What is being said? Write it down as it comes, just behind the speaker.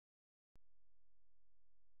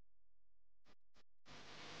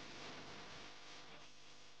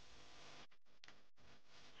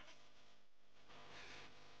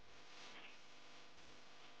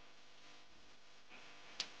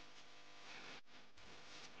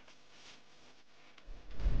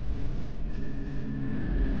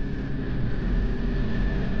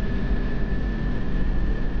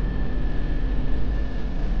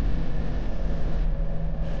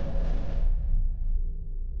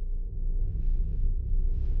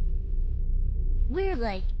We're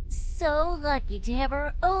like so lucky to have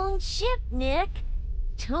our own ship, Nick.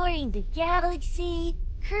 Touring the galaxy,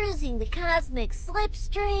 cruising the cosmic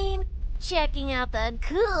slipstream, checking out the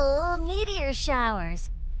cool meteor showers.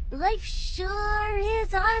 Life sure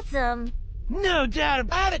is awesome. No doubt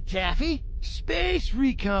about it, Taffy. Space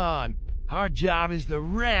recon. Our job is the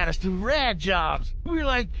raddest of rad jobs. We're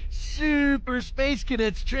like super space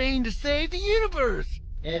cadets trained to save the universe.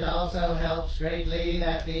 It also helps greatly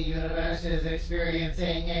that the universe is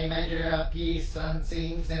experiencing a measure of peace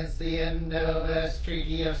unseen since the end of the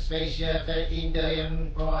Treaty of Spaceship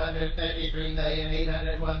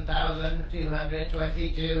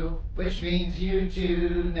 13,433,801,222, which means you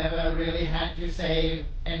two never really had to save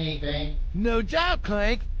anything. No doubt,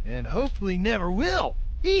 Clank, and hopefully never will.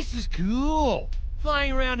 Peace is cool.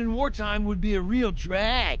 Flying around in wartime would be a real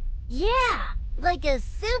drag. Yeah, like a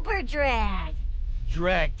super drag.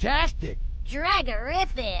 Dragtastic.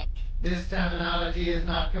 Dragorific. This terminology is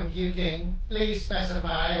not computing. Please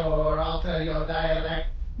specify or alter your dialect.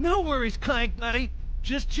 No worries, Clank, buddy.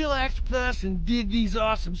 Just chillax with us and dig these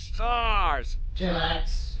awesome stars.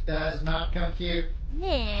 Chillax does not compute.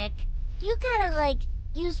 Nick, you gotta,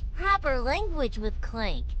 use proper language with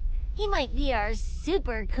Clank. He might be our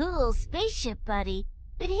super cool spaceship buddy,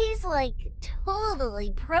 but he's,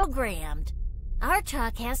 totally programmed. Our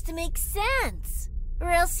talk has to make sense, or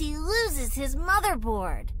else he loses his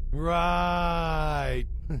motherboard. Right.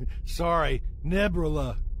 Sorry,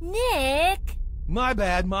 Nebula. Nick! My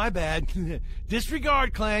bad.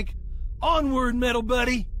 Disregard, Clank. Onward, metal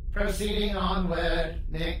buddy. Proceeding onward,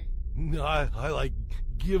 Nick. I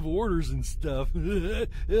give orders and stuff.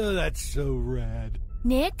 That's so rad.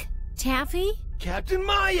 Nick? Taffy? Captain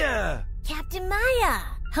Maya! Captain Maya!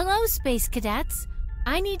 Hello, space cadets.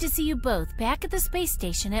 I need to see you both back at the space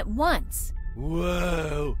station at once.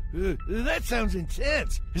 Whoa, that sounds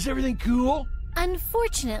intense. Is everything cool?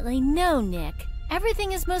 Unfortunately, no, Nick.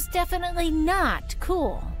 Everything is most definitely not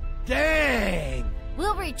cool. Dang!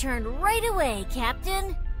 We'll return right away,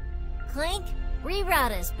 Captain. Clank,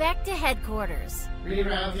 reroute us back to headquarters.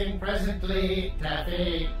 Rerouting presently,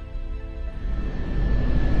 Taffy.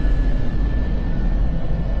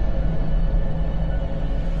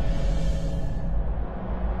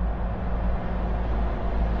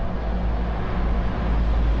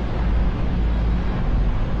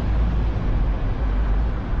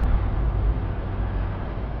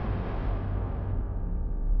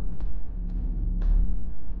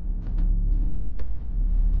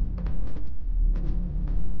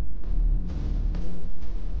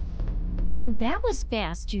 That was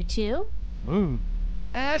fast, you two.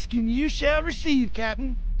 Ask and you shall receive,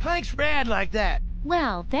 Captain. Clank's rad like that.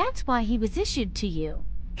 Well, that's why he was issued to you.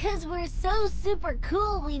 'Cause we're so super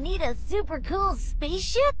cool, we need a super cool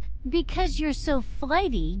spaceship? Because you're so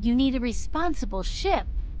flighty, you need a responsible ship.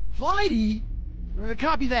 Flighty?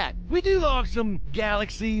 Copy that. We do log some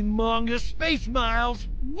galaxy manga space miles.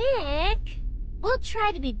 Nick! We'll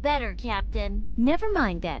try to be better, Captain. Never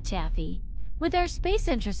mind that, Taffy. With our space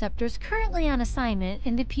interceptors currently on assignment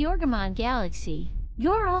in the Pyorgamon galaxy,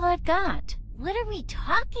 you're all I've got. What are we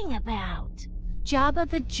talking about? Jabba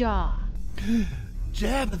the Jaw.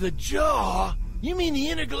 Jabba the Jaw? You mean the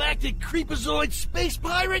intergalactic creepazoid space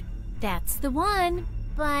pirate? That's the one.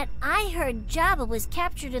 But I heard Jabba was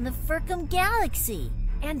captured in the Furcum galaxy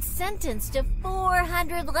and sentenced to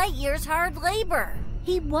 400 light years hard labor.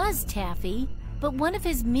 He was, Taffy, but one of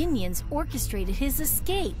his minions orchestrated his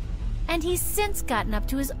escape, and he's since gotten up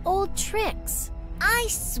to his old tricks. I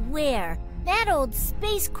swear, that old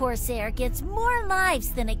space corsair gets more lives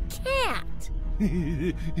than a cat.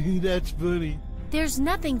 That's funny. There's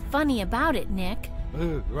nothing funny about it, Nick.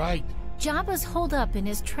 Right. Jabba's holed up in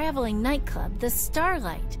his traveling nightclub, the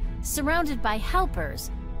Starlight, surrounded by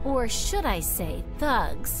helpers, or should I say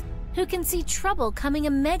thugs, who can see trouble coming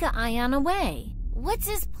a mega-ion away. What's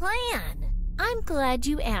his plan? I'm glad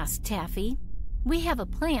you asked, Taffy. We have a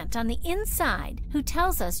plant on the inside who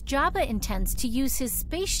tells us Jabba intends to use his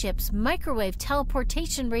spaceship's microwave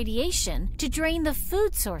teleportation radiation to drain the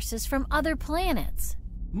food sources from other planets.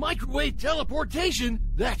 Microwave teleportation?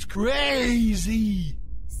 That's crazy!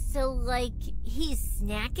 So, he's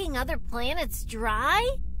snacking other planets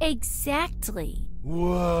dry? Exactly.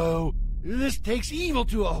 Whoa, this takes evil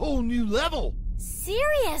to a whole new level.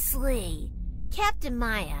 Seriously? Captain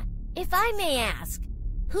Maya, if I may ask,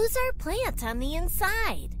 who's our plant on the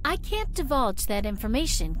inside? I can't divulge that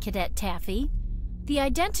information, Cadet Taffy. The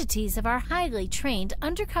identities of our highly trained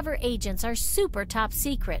undercover agents are super top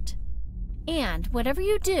secret. And whatever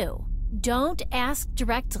you do, don't ask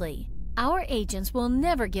directly. Our agents will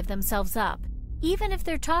never give themselves up, even if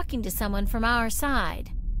they're talking to someone from our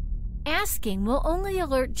side. Asking will only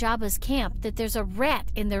alert Jabba's camp that there's a rat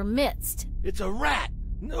in their midst. It's a rat.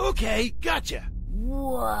 Okay, gotcha.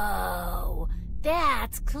 Whoa,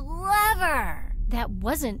 that's clever. That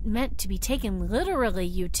wasn't meant to be taken literally,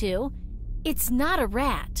 you two. It's not a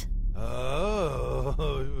rat.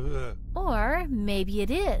 Oh. Or maybe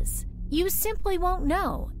it is. You simply won't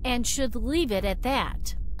know and should leave it at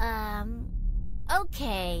that.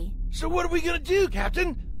 Okay. So what are we gonna do,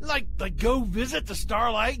 Captain? Like go visit the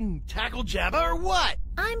Starlight and tackle Jabba or what?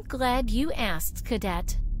 I'm glad you asked,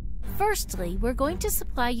 Cadet. Firstly, we're going to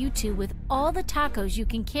supply you two with all the tacos you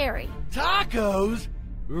can carry. Tacos?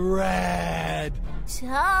 Rad. Totally.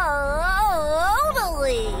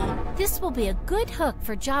 This will be a good hook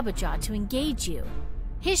for Jabba Jaw to engage you.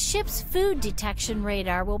 His ship's food detection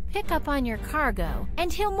radar will pick up on your cargo,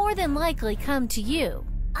 and he'll more than likely come to you.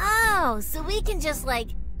 Oh, so we can just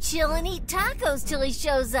chill and eat tacos till he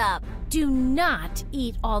shows up. Do not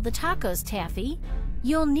eat all the tacos, Taffy.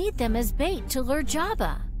 You'll need them as bait to lure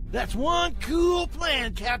Jabba. That's one cool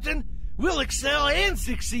plan, Captain. We'll excel and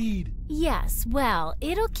succeed. Yes, well,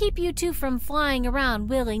 it'll keep you two from flying around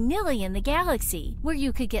willy-nilly in the galaxy, where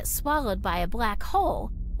you could get swallowed by a black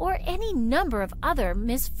hole, or any number of other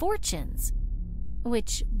misfortunes.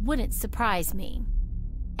 Which wouldn't surprise me.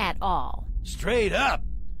 At all. Straight up.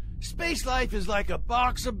 Space life is like a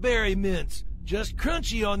box of berry mints, just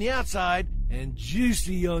crunchy on the outside and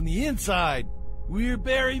juicy on the inside. We're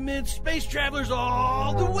berry mint space travelers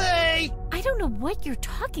all the way! I don't know what you're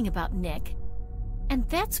talking about, Nick. And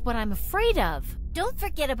that's what I'm afraid of. Don't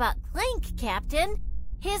forget about Clank, Captain.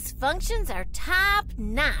 His functions are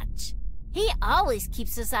top-notch. He always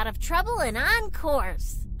keeps us out of trouble and on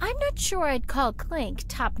course. I'm not sure I'd call Clank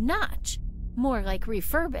top-notch. More like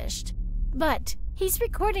refurbished. But he's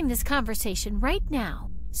recording this conversation right now.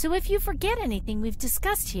 So if you forget anything we've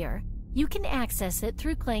discussed here, you can access it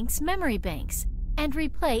through Clank's memory banks and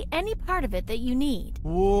replay any part of it that you need.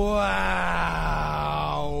 Wow!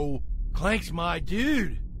 Clank's my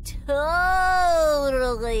dude.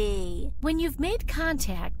 Totally. When you've made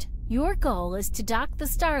contact, your goal is to dock the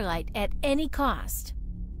Starlight at any cost.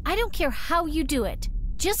 I don't care how you do it.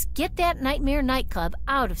 Just get that Nightmare nightclub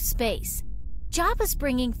out of space. Jabba's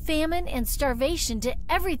bringing famine and starvation to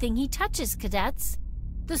everything he touches, cadets.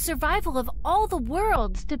 The survival of all the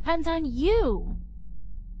worlds depends on you.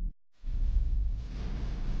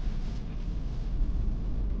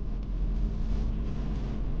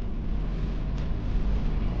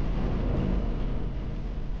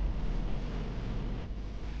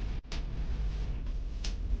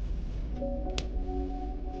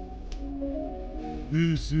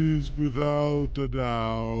 This is without a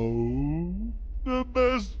doubt the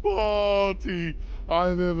best party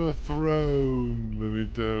I've ever thrown, let me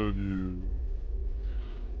tell you.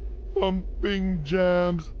 Pumping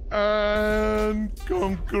jams and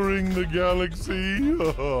conquering the galaxy.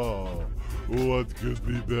 What could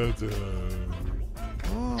be better?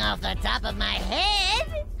 Off the top of my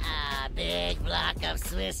head, a big block of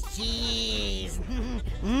Swiss cheese.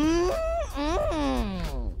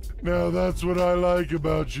 Now that's what I like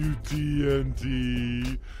about you,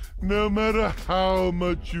 TNT. No matter how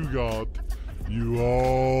much you got, you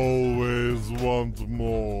always want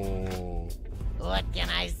more. What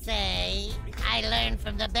can I say? I learned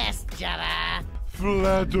from the best, Jabba.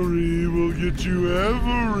 Flattery will get you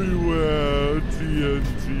everywhere,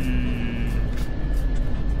 TNT.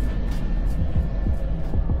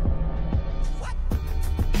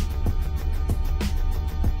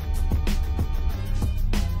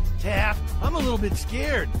 Taff, I'm a little bit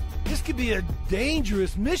scared. This could be a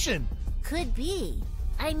dangerous mission. Could be.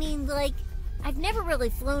 I mean, I've never really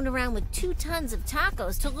flown around with 2 tons of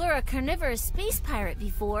tacos to lure a carnivorous space pirate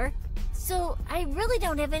before, so I really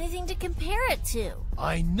don't have anything to compare it to.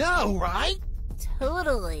 I know, right?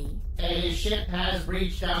 Totally. A ship has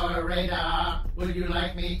breached our radar. Would you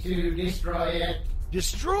like me to destroy it?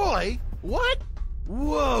 Destroy? What?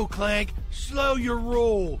 Whoa, Clank, slow your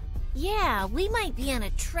roll. Yeah, we might be on a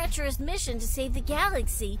treacherous mission to save the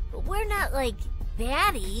galaxy, but we're not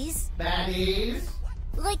baddies. Baddies?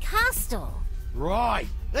 Hostile. Right.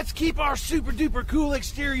 Let's keep our super duper cool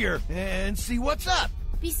exterior and see what's up.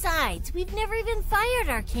 Besides, we've never even fired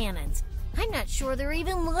our cannons. I'm not sure they're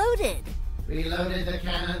even loaded. We loaded the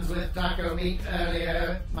cannons with taco meat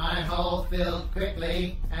earlier. My hull filled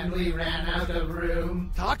quickly, and we ran out of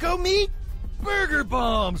room. Taco meat? Burger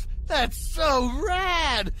bombs! That's so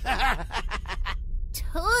rad!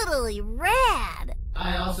 Totally rad!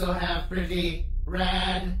 I also have pretty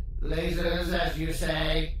rad lasers, as you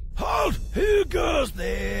say. Halt! Who goes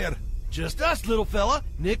there? Just us, little fella,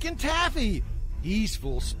 Nick and Taffy.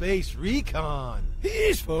 Peaceful space recon.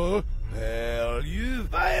 Peaceful? Well, you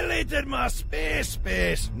violated my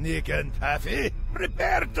space, Nick and Taffy.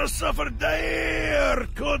 Prepare to suffer dire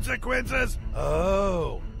consequences.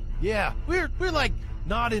 Oh, yeah, we're like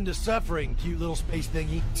not into suffering, cute little space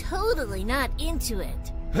thingy. Totally not into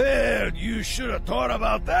it. Well, you should have thought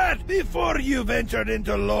about that before you ventured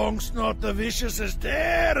into Long Snot the Vicious's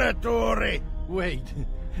territory. Wait,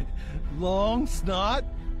 Long Snot?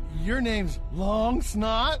 Your name's Long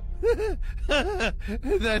Snot?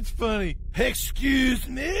 That's funny. Excuse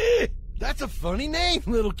me? That's a funny name,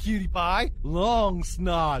 little cutie pie. Long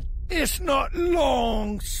Snot. It's not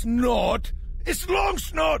Long Snot. It's Long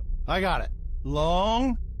Snot. I got it.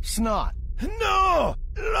 Long Snot. No!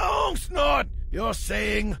 Long Snot! You're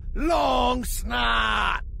saying Long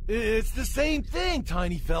Snot. It's the same thing,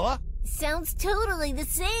 tiny fella. Sounds totally the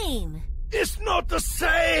same. It's not the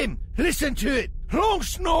same! Listen to it! Long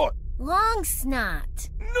Snot! Long Snot.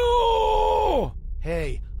 No!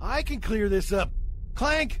 Hey, I can clear this up.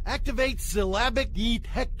 Clank, activate syllabic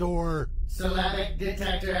detector. Syllabic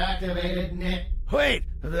detector activated, Nick. Wait,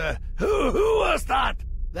 who was that?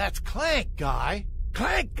 That's Clank Guy.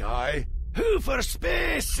 Clank Guy? Who for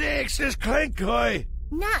space sakes is Clank Guy?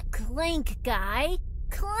 Not Clank Guy.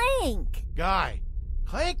 Clank. Guy.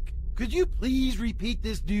 Clank, could you please repeat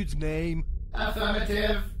this dude's name?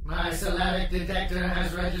 Affirmative. My syllabic detector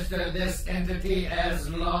has registered this entity as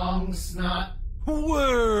Long Snot.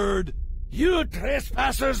 Word! You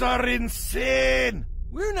trespassers are insane!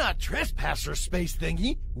 We're not trespassers, space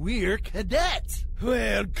thingy. We're cadets.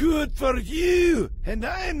 Well, good for you. And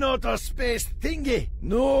I'm not a space thingy.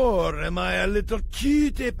 Nor am I a little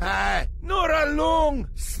cutie pie. Nor a long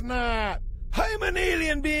snot. I'm an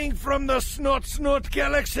alien being from the Snot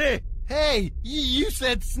galaxy. Hey, you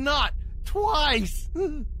said snot twice.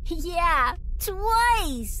 Yeah,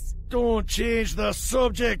 twice. Don't change the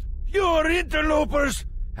subject. You're interlopers,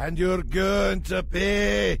 and you're going to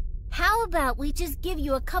pay. How about we just give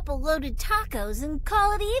you a couple loaded tacos and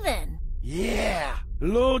call it even? Yeah,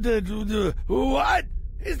 loaded. What?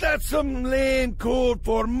 Is that some lame code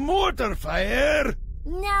for mortar fire?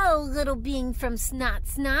 No, little being from Snot.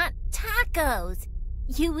 Tacos.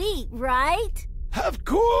 You eat, right? Of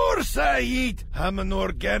course I eat. I'm an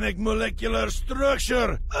organic molecular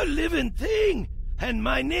structure, a living thing, and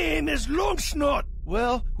my name is Long Snot.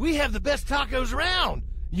 Well, we have the best tacos around.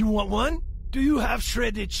 You want one? Do you have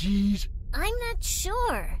shredded cheese? I'm not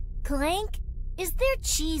sure. Clank, is there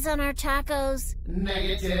cheese on our tacos?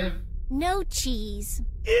 Negative. No cheese.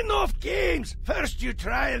 Enough games! First you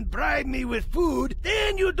try and bribe me with food,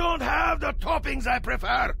 then you don't have the toppings I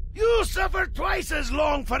prefer. You suffer twice as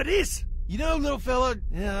long for this. You know, little fella,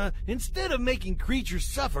 instead of making creatures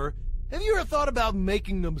suffer, have you ever thought about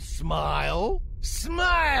making them smile?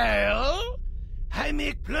 Smile? I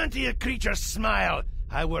make plenty of creatures smile.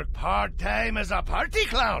 I work part-time as a party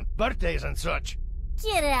clown, birthdays and such.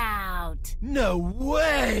 Get out. No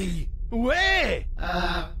way! Way!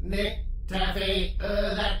 Nick, Taffy,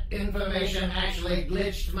 that information actually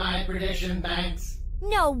glitched my prediction banks.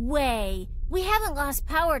 No way. We haven't lost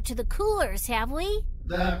power to the coolers, have we?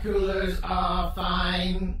 The coolers are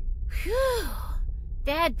fine. Whew.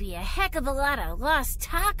 That'd be a heck of a lot of lost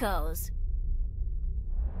tacos.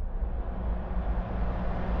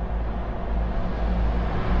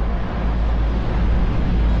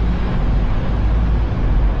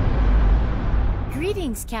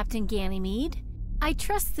 Greetings, Captain Ganymede. I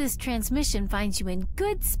trust this transmission finds you in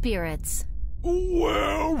good spirits.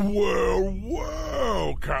 Well,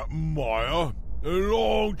 Captain Meyer. A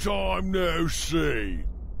long time no see.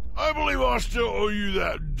 I believe I still owe you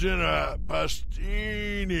that dinner at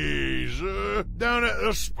Pastini's, down at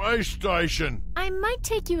the space station. I might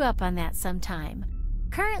take you up on that sometime.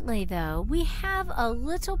 Currently, though, we have a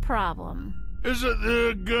little problem. Is it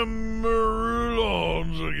the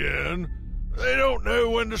Gamarulons again? They don't know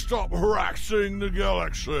when to stop harassing the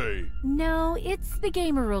galaxy. No, it's the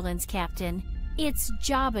Gamerulans, Captain. It's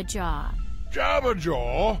Jabba Jaw. Jabba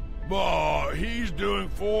Jaw? But he's doing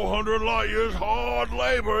 400 light years hard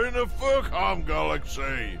labor in the Furcom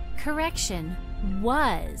galaxy. Correction,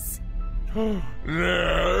 was.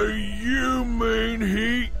 Now, you mean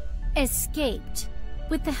he... Escaped,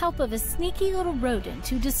 with the help of a sneaky little rodent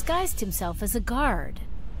who disguised himself as a guard.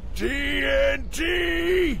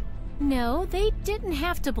 TNT? No, they didn't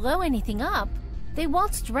have to blow anything up. They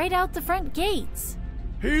waltzed right out the front gates.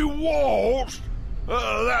 He waltzed?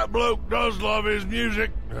 That bloke does love his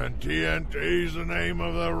music, and TNT's the name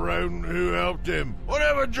of the rodent who helped him.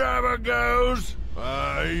 Whatever Jabba goes,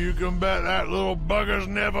 you can bet that little bugger's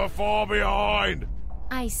never far behind.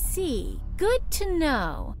 I see. Good to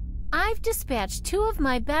know. I've dispatched two of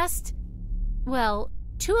my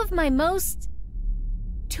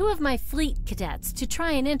fleet cadets to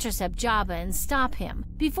try and intercept Jabba and stop him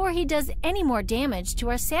before he does any more damage to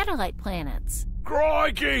our satellite planets.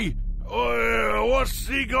 Crikey! What's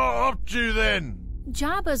he got up to then?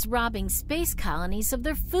 Jabba's robbing space colonies of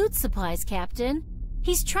their food supplies, Captain.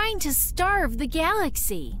 He's trying to starve the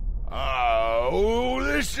galaxy. Oh,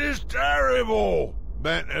 this is terrible.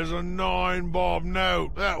 Bent as a 9-bob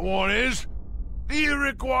note, that one is. Do you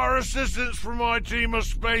require assistance from my team of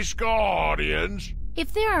Space Guardians?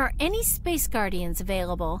 If there are any Space Guardians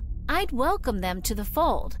available, I'd welcome them to the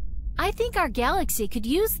fold. I think our galaxy could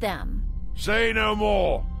use them. Say no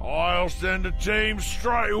more. I'll send a team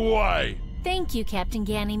straight away. Thank you, Captain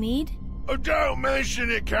Ganymede. Don't mention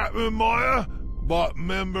it, Captain Meyer. But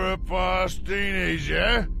member of Pastinis,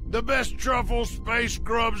 yeah? The best truffle space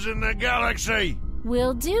grubs in the galaxy.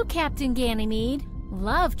 Will do, Captain Ganymede.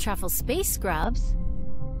 Love truffle space scrubs.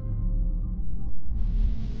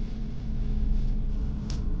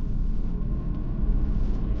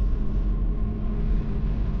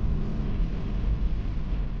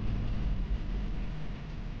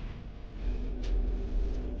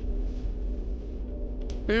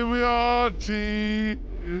 Here we are, T.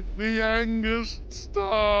 The Angus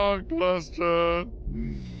Star Cluster.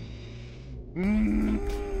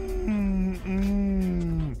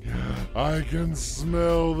 I can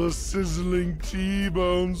smell the sizzling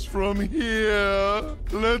T-bones from here.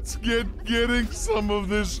 Let's getting some of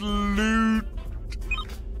this loot.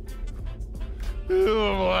 Get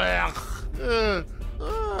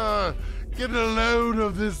a load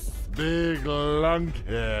of this big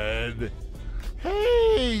lunkhead.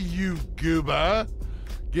 Hey, you goober.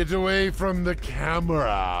 Get away from the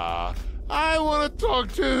camera. I want to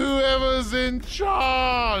talk to whoever's in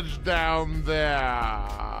charge down there.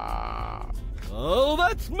 Oh,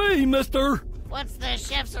 that's me, mister. What's the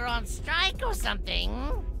chefs are on strike or something?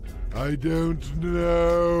 I don't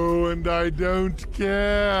know, and I don't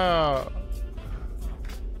care.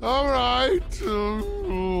 All right,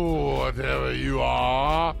 whatever you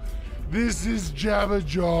are, this is Jabba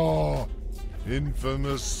Jaw,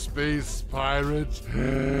 infamous space pirate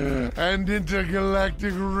and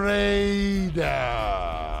intergalactic raider.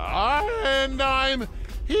 And I'm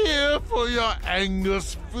here for your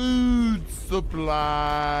Angus food supply.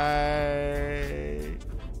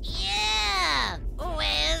 Yeah!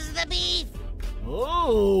 Where's the beef?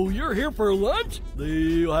 Oh, you're here for lunch? Do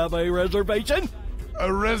you have a reservation?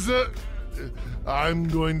 I'm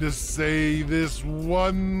going to say this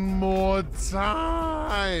one more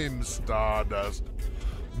time, Stardust.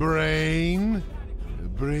 Brain,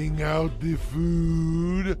 bring out the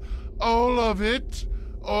food. All of it,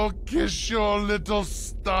 or kiss your little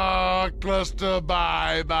star cluster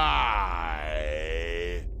bye-bye.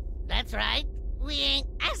 That's right. We ain't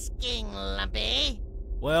asking, Lumpy.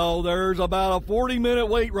 Well, there's about a 40-minute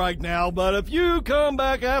wait right now, but if you come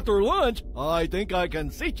back after lunch, I think I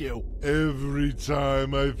can seat you. Every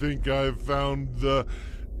time I think I've found the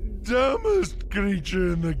dumbest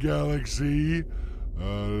creature in the galaxy,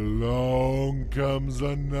 along comes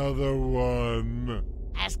another one.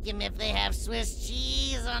 Ask him if they have Swiss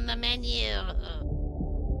cheese on the menu.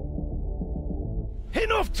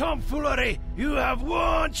 Enough tomfoolery! You have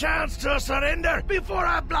one chance to surrender before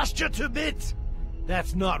I blast you to bits!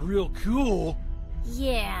 That's not real cool.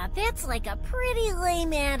 Yeah, that's like a pretty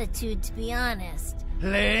lame attitude, to be honest.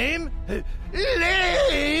 Lame?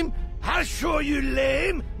 Lame? I'll show you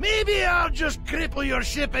lame. Maybe I'll just cripple your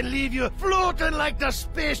ship and leave you floating like the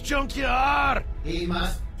space junk you are. He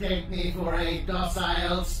must take me for a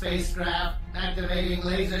docile spacecraft, activating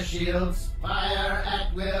laser shields. Fire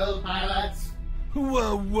at will, pilots.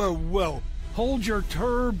 Whoa. Hold your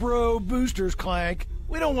turbo boosters, Clank.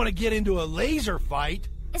 We don't want to get into a laser fight.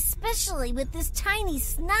 Especially with this tiny,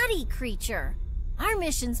 snotty creature. Our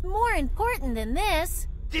mission's more important than this.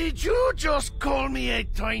 Did you just call me a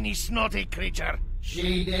tiny snotty creature?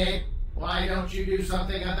 She did. Why don't you do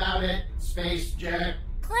something about it, space jerk?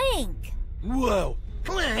 Clank! Whoa,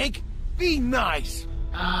 Clank, be nice.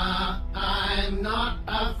 I'm not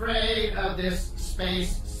afraid of this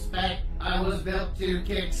space spec. I was built to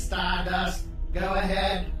kick Stardust. Go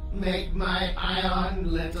ahead, make my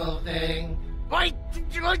ion, little thing. Why,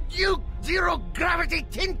 you zero-gravity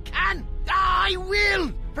tin can! I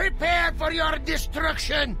will! Prepare for your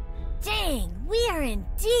destruction! Dang, we are in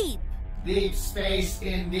deep. Deep space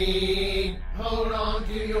indeed. Hold on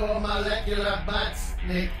to your molecular butts,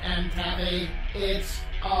 Nick and Taffy. It's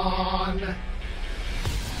on.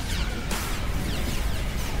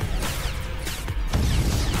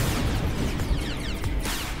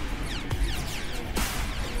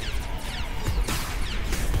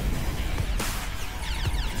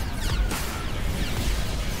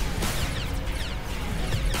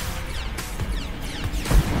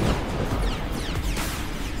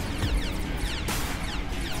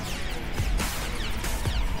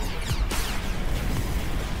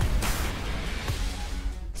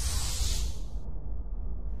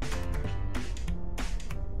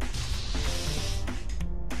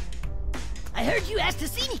 heard you asked to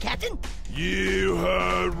see me, Captain. You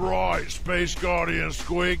heard right, Space Guardian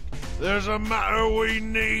Squig. There's a matter we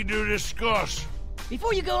need to discuss.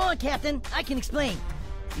 Before you go on, Captain, I can explain.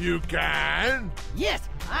 You can? Yes,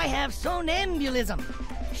 I have somnambulism.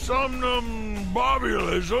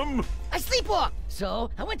 Somnambulism? I sleepwalk. So,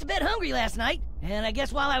 I went to bed hungry last night, and I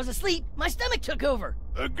guess while I was asleep, my stomach took over.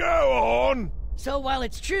 Go on. So while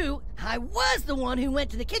it's true, I was the one who went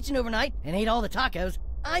to the kitchen overnight and ate all the tacos,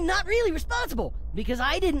 I'm not really responsible because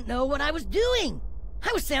I didn't know what I was doing.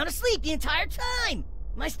 I was sound asleep the entire time.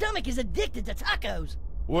 My stomach is addicted to tacos.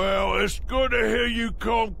 Well, it's good to hear you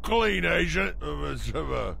come clean, Agent.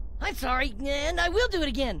 I'm sorry, and I will do it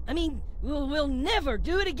again. I mean, we'll never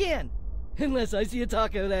do it again. Unless I see a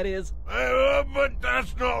taco, that is. But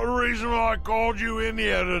that's not the reason I called you in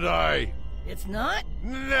here today. It's not?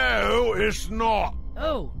 No, it's not.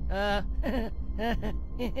 Oh,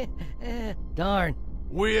 darn.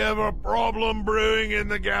 We have a problem brewing in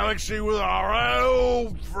the galaxy with our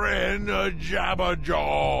old friend,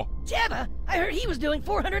 Jabberjaw. Jabba? I heard he was doing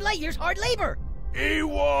 400 light years hard labor. He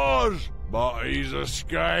was, but he's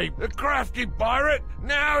escaped. A crafty pirate.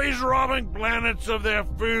 Now he's robbing planets of their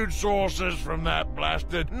food sources from that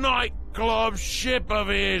blasted nightclub ship of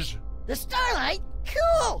his. The Starlight?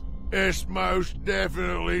 Cool! It's most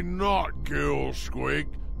definitely not cool, Squig.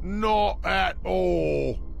 Not at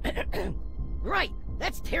all. Right,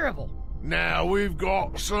 that's terrible. Now we've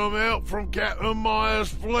got some help from Captain Myers'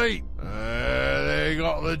 fleet. They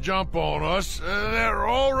got the jump on us. They're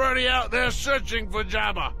already out there searching for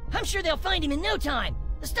Jabba. I'm sure they'll find him in no time.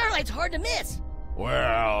 The Starlight's hard to miss.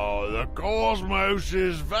 Well, the cosmos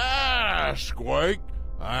is vast, Squig.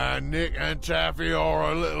 And Nick and Taffy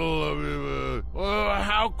are a little,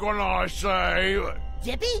 how can I say?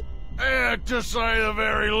 Dippy? To say the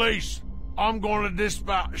very least. I'm going to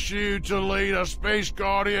dispatch you to lead a Space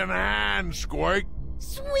Guardian hand, Squig.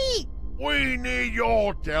 Sweet! We need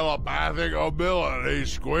your telepathic ability,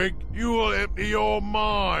 Squig. You will empty your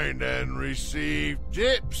mind and receive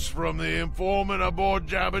tips from the informant aboard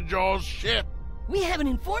Jabberjaw's ship. We have an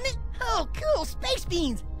informant? Oh, cool, space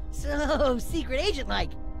beans! So, secret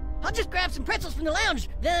agent-like. I'll just grab some pretzels from the lounge,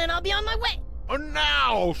 then I'll be on my way.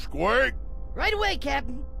 Now, Squig! Right away,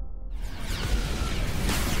 Captain.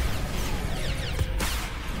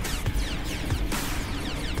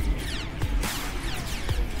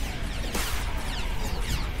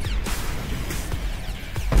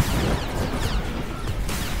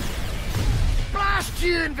 Blast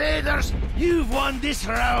you, invaders! You've won this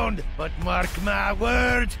round, but mark my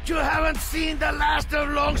words, you haven't seen the last of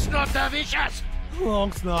Longsnot the Vicious!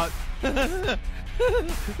 Longsnot.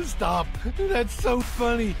 Stop. That's so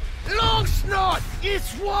funny. Longsnot!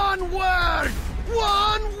 It's one word!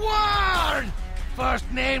 One word! First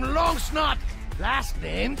name Longsnot, last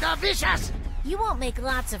name the Vicious! You won't make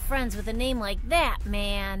lots of friends with a name like that,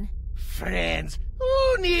 man. Friends?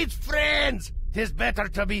 Who needs friends? 'Tis better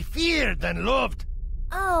to be feared than loved.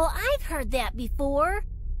 Oh, I've heard that before.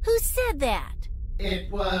 Who said that?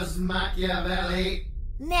 It was Machiavelli.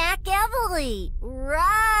 Machiavelli!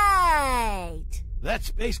 Right! That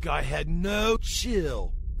space guy had no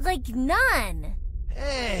chill. Like none.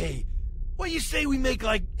 Hey, what do you say we make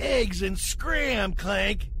like eggs and scram,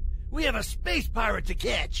 Clank? We have a space pirate to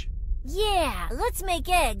catch. Yeah, let's make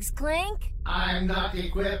eggs, Clank. I'm not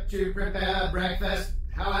equipped to prepare breakfast.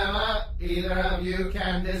 However, either of you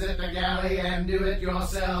can visit the galley and do it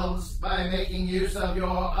yourselves by making use of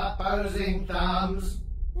your opposing thumbs.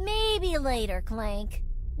 Maybe later, Clank.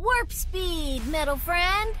 Warp speed, metal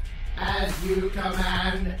friend. As you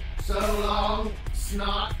command. So long,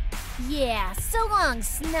 Snot. Yeah, so long,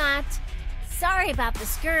 Snot. Sorry about the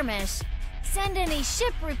skirmish. Send any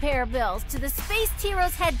ship repair bills to the Space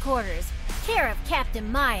Heroes headquarters, care of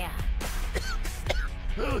Captain Maya.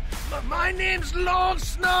 My name's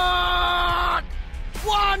Longsnot!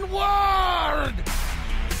 One word!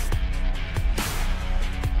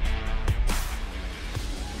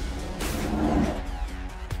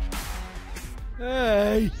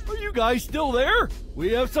 Hey, are you guys still there?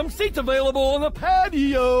 We have some seats available on the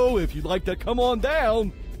patio if you'd like to come on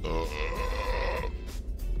down. Oh,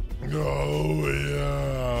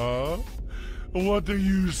 yeah? What are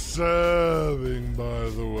you serving, by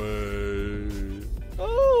the way?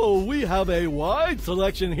 Oh, we have a wide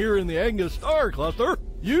selection here in the Angus Star Cluster.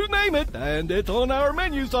 You name it, and it's on our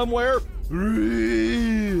menu somewhere.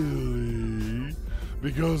 Really?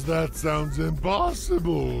 Because that sounds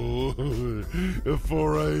impossible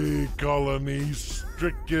for a colony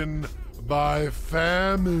stricken by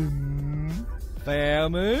famine.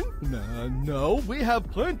 Famine? No, we have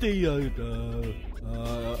plenty.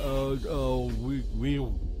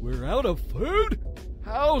 We're out of food?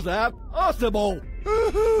 How's that possible? We've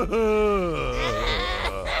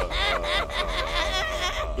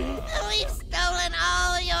stolen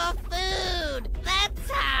all your food.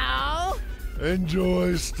 That's how.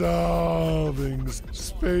 Enjoy starving,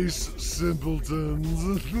 space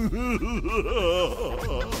simpletons.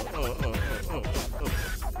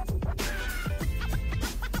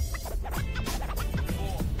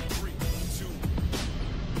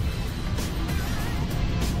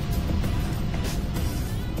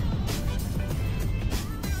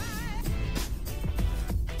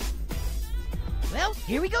 Well,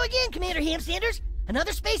 here we go again, Commander Hamsanders.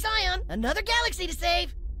 Another space ion, another galaxy to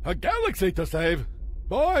save. A galaxy to save?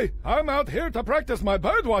 Boy, I'm out here to practice my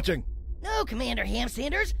bird watching. No, Commander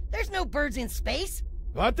Hamsanders, there's no birds in space.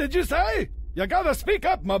 What did you say? You gotta speak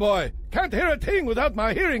up, my boy. Can't hear a thing without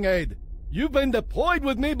my hearing aid. You've been deployed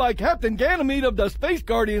with me by Captain Ganymede of the Space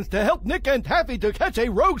Guardians to help Nick and Taffy to catch a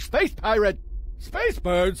rogue space pirate. Space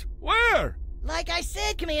birds? Where? Like I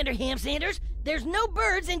said, Commander Hamsanders, there's no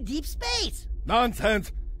birds in deep space.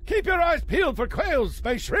 Nonsense. Keep your eyes peeled for quails,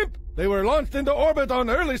 space shrimp. They were launched into orbit on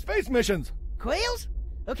early space missions. Quails?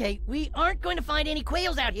 Okay, we aren't going to find any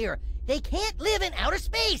quails out here. They can't live in outer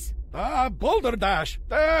space. Boulder Dash.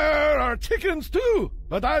 There are chickens too,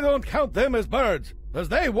 but I don't count them as birds, as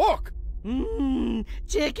they walk.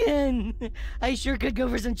 Chicken. I sure could go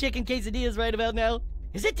for some chicken quesadillas right about now.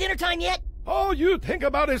 Is it dinner time yet? All you think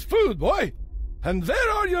about is food, boy. And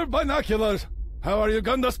there are your binoculars. How are you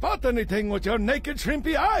going to spot anything with your naked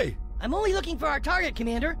shrimpy eye? I'm only looking for our target,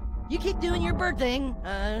 Commander. You keep doing your bird thing.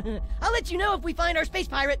 I'll let you know if we find our space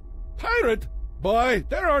pirate. Pirate? Boy,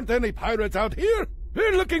 there aren't any pirates out here.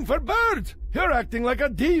 We're looking for birds. You're acting like a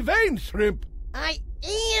D-vein shrimp. I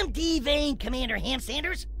am D-vein, Commander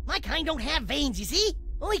Hamsanders. My kind don't have veins, you see?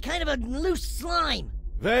 Only kind of a loose slime.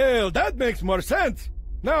 Well, that makes more sense.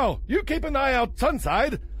 Now, you keep an eye out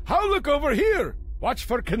sunside. I'll look over here. Watch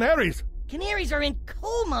for canaries. Canaries are in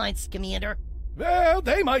coal mines, Commander. Well,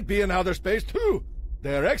 they might be in outer space, too.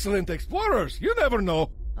 They're excellent explorers. You never know.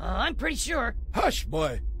 I'm pretty sure. Hush,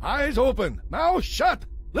 boy. Eyes open. Mouth shut.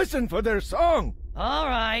 Listen for their song. All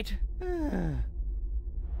right.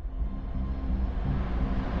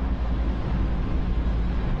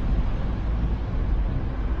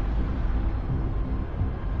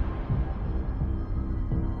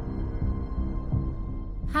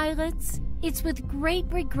 Pilots, it's with great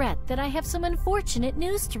regret that I have some unfortunate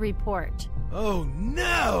news to report. Oh,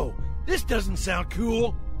 no! This doesn't sound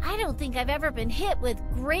cool. I don't think I've ever been hit with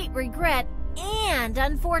great regret and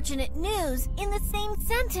unfortunate news in the same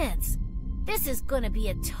sentence. This is gonna be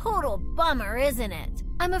a total bummer, isn't it?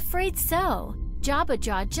 I'm afraid so. Jabba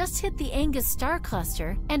Jaw just hit the Angus star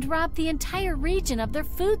cluster and robbed the entire region of their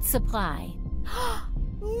food supply.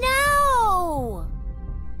 No!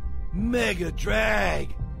 Mega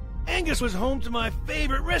drag. Angus was home to my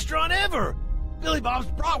favorite restaurant ever, Billy Bob's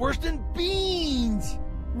Bratwurst and Beans.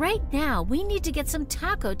 Right now, we need to get some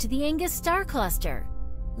taco to the Angus star cluster.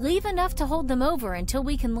 Leave enough to hold them over until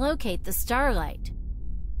we can locate the starlight.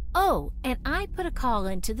 Oh, and I put a call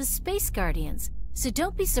in to the Space Guardians, so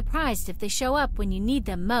don't be surprised if they show up when you need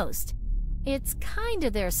them most. It's kind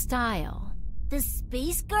of their style. The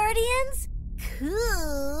Space Guardians?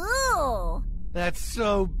 Cool! That's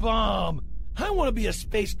so bomb. I want to be a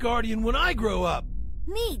space guardian when I grow up.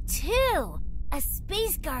 Me too! A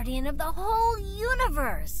space guardian of the whole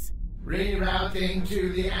universe! Rerouting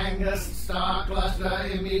to the Angus star cluster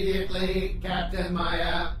immediately, Captain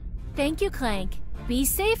Maya. Thank you, Clank. Be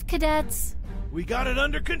safe, cadets. We got it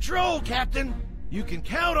under control, Captain. You can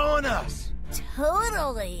count on us.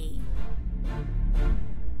 Totally!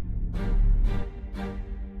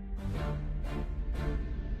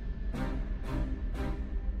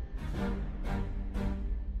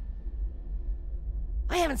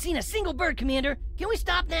 I haven't seen a single bird, Commander. Can we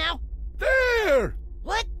stop now? There!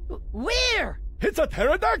 What? Where? It's a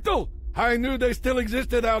pterodactyl! I knew they still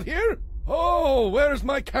existed out here. Oh, where's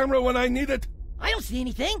my camera when I need it? I don't see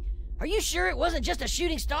anything. Are you sure it wasn't just a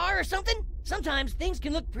shooting star or something? Sometimes things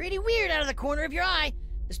can look pretty weird out of the corner of your eye,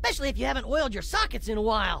 especially if you haven't oiled your sockets in a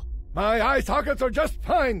while. My eye sockets are just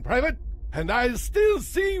fine, Private, and I still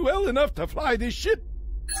see well enough to fly this ship.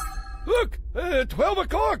 Look, 12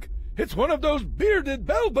 o'clock. It's one of those bearded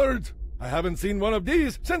bellbirds. I haven't seen one of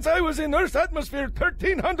these since I was in Earth's atmosphere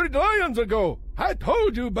 1,300 lions ago. I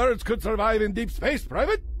told you birds could survive in deep space,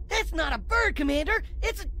 Private. That's not a bird, Commander.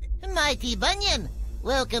 It's a... Mighty Bunyan.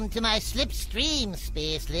 Welcome to my slipstream,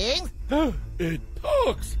 spacelings. It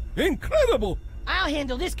talks. Incredible. I'll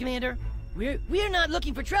handle this, Commander. We're not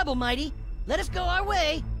looking for trouble, Mighty. Let us go our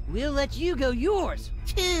way. We'll let you go yours.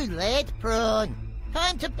 Too late, Prawn.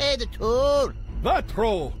 Time to pay the toll. What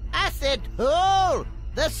toll? I said toll.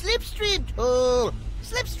 The slipstream toll.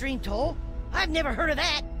 Slipstream toll? I've never heard of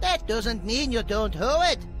that. That doesn't mean you don't owe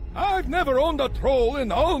it. I've never owned a troll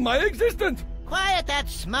in all my existence. Quiet that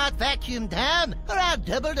smart vacuum down, or I'll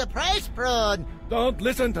double the price, Prawn. Don't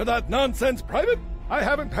listen to that nonsense, Private. I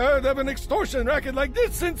haven't heard of an extortion racket like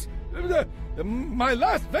this since my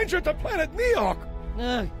last venture to planet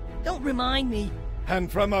Neok. Don't remind me.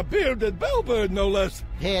 And from a bearded bellbird, no less.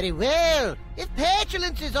 Very well. If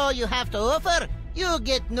petulance is all you have to offer, you'll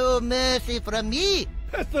get no mercy from me.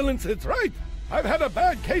 Pestilence, it's right. I've had a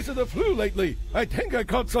bad case of the flu lately. I think I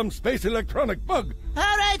caught some space electronic bug.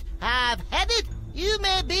 All right, I've had it. You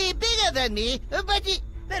may be bigger than me, but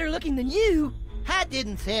Better looking than you. I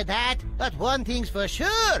didn't say that. But one thing's for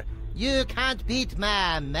sure. You can't beat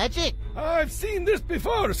my magic. I've seen this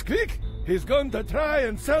before, Squeak. He's going to try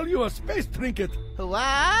and sell you a space trinket.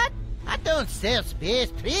 What? I don't sell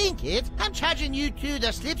space trinkets. I'm charging you to the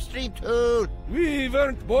slipstream toll. We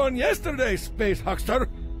weren't born yesterday, space huckster.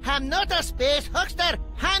 I'm not a space huckster.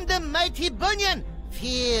 I'm the mighty Bunyan,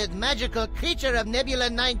 feared magical creature of Nebula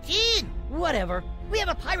 19. Whatever. We have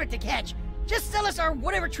a pirate to catch. Just sell us our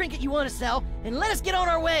whatever trinket you want to sell, and let us get on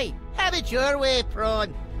our way. Have it your way,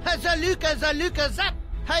 Prawn. Zaluka, Zaluka, zap.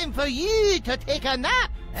 Time for you to take a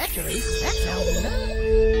nap. Actually, that sounds nice.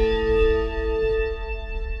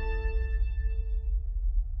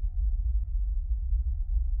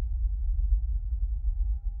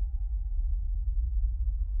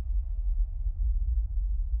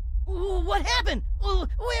 What happened? Where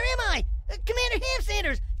am I? Commander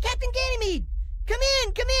Ham-Sanders! Captain Ganymede! Come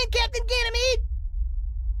in, Captain Ganymede!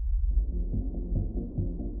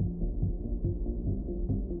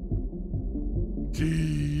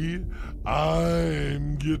 T,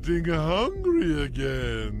 I'm getting hungry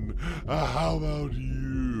again. How about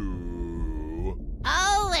you?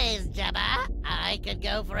 Always, Jabba. I could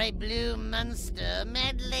go for a blue monster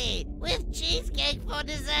medley with cheesecake for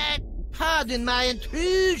dessert. Pardon my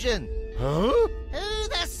intrusion. Huh? Who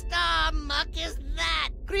the star muck is that?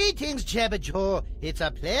 Greetings, Jabba Joe. It's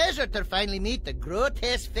a pleasure to finally meet the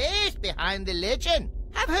grotesque face behind the legend.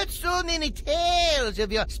 I've heard so many tales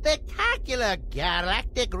of your spectacular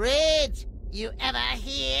galactic raids. You ever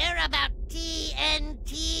hear about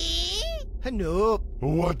TNT? No.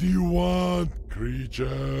 What do you want,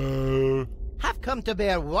 creature? I've come to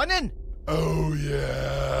bear warning. Oh,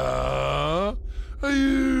 yeah? Are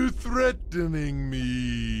you threatening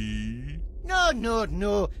me? No,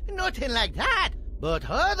 nothing like that. But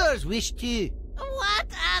others wish to. What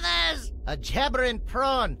others? A jabbering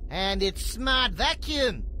prawn and its smart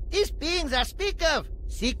vacuum. These beings I speak of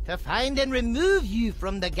seek to find and remove you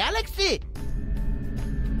from the galaxy.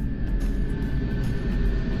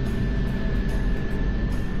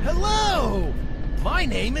 Hello! My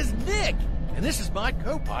name is Nick, and this is my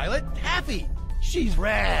co-pilot, Taffy. She's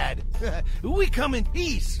rad. We come in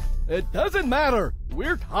peace. It doesn't matter.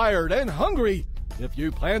 We're tired and hungry. If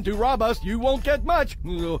you plan to rob us, you won't get much.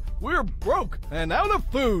 We're broke and out of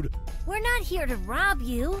food. We're not here to rob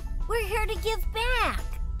you. We're here to give back.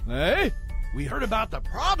 Hey? We heard about the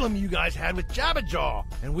problem you guys had with Jabba Jaw,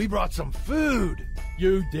 and we brought some food.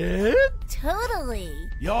 You did? Totally.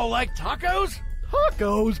 Y'all like tacos?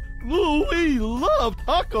 Tacos? We love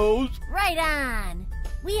tacos. Right on.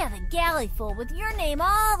 We have a galley full with your name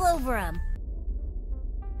all over them.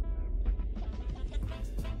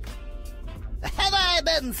 Have I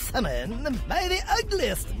been summoned by the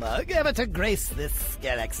ugliest mug ever to grace this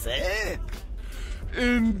galaxy?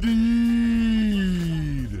 Indeed.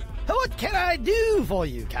 What can I do for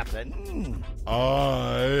you, Captain?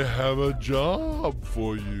 I have a job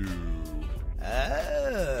for you.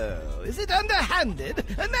 Oh, is it underhanded,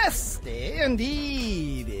 nasty, and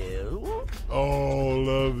evil? All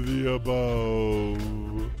of the above.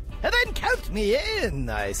 Then count me in,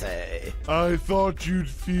 I say. I thought you'd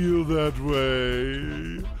feel that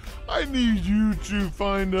way. I need you to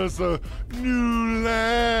find us a new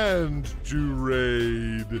land to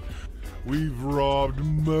raid. We've robbed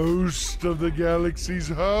most of the galaxy's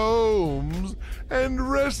homes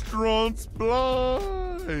and restaurants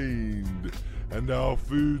blind. And our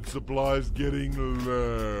food supply's getting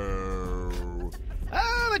low.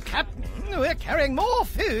 Oh, but Captain, we're carrying more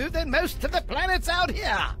food than most of the planets out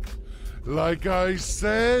here. Like I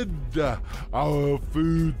said, our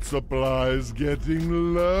food supply's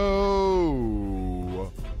getting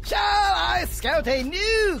low. Shall I scout a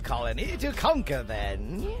new colony to conquer,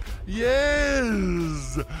 then?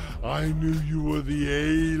 Yes! I knew you were the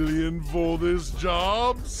alien for this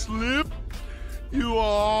job, Slip. You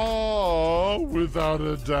are, without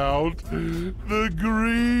a doubt, the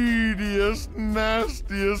greediest,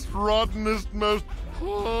 nastiest, rottenest, most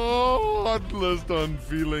heartless,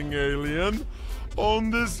 unfeeling alien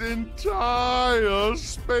on this entire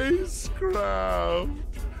spacecraft.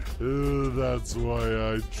 That's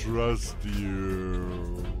why I trust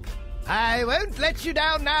you. I won't let you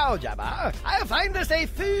down now, Jabba. I'll find us a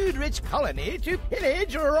food-rich colony to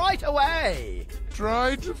pillage right away.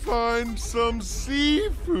 Try to find some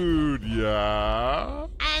seafood, yeah?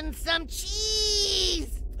 And some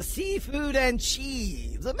cheese. Seafood and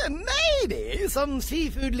cheese. Maybe some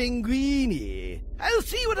seafood linguine. I'll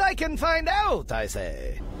see what I can find out, I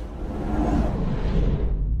say.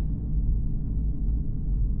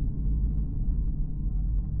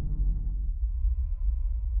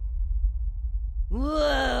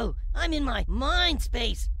 Whoa! I'm in my mind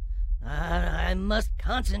space. I must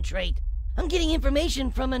concentrate. I'm getting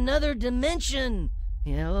information from another dimension.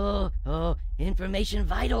 Information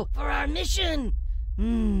vital for our mission.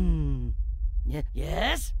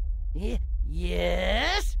 Yes?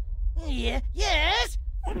 Yes? Yes?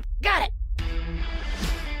 Got it!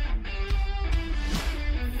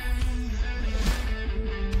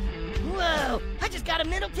 Whoa! I just got a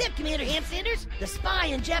mental tip, Commander Hamsanders. The spy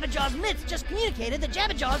in Jabba Jaw's midst just communicated that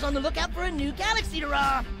Jabba Jaw's on the lookout for a new galaxy to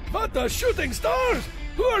raw. What the shooting stars?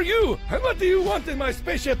 Who are you? And what do you want in my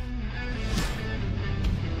spaceship?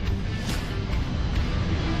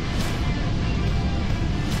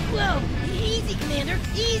 Whoa! Easy, Commander!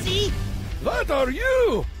 Easy! What are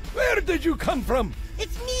you? Where did you come from?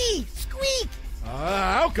 It's me, Squeak!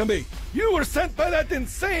 Alchemy! You were sent by that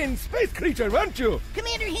insane space creature, weren't you?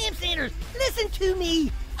 Commander Hamsanders, listen to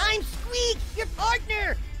me! I'm Squeak, your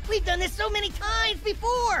partner! We've done this so many times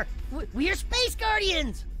before! We're Space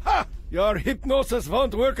Guardians! Ha! Your hypnosis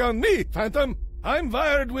won't work on me, Phantom! I'm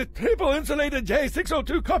wired with triple insulated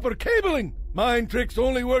J602 copper cabling! Mind tricks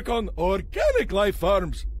only work on organic life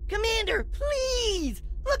forms! Commander, please!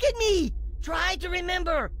 Look at me! Try to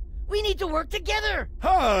remember! We need to work together!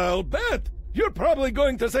 I'll bet! You're probably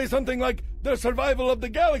going to say something like, the survival of the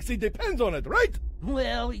galaxy depends on it, right?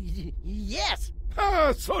 Well, yes.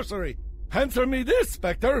 Sorcery. Answer me this,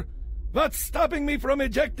 Spectre. What's stopping me from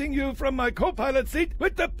ejecting you from my co-pilot seat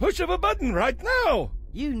with the push of a button right now?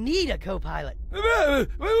 You need a co-pilot.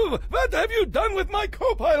 What have you done with my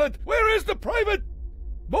co-pilot? Where is the private?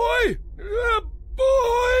 Boy!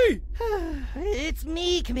 Boy! It's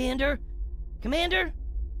me, Commander. Commander?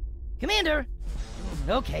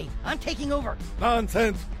 Okay, I'm taking over.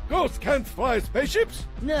 Nonsense! Ghosts can't fly spaceships!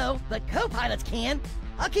 No, but co-pilots can.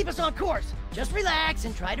 I'll keep us on course. Just relax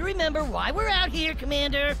and try to remember why we're out here,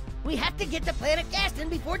 Commander. We have to get to planet Gaston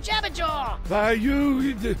before Jabba Jaw. Why,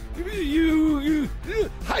 you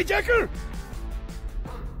hijacker!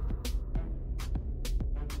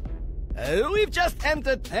 We've just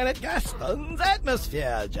entered planet Gaston's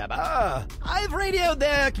atmosphere, Jabba. I've radioed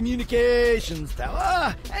their communications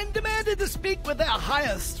tower and demanded to speak with their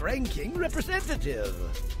highest-ranking representative.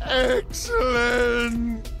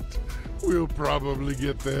 Excellent! We'll probably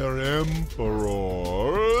get their emperor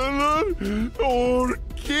or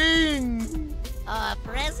king Or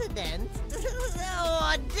president.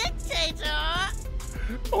 Or dictator.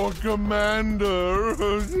 or commander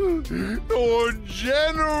or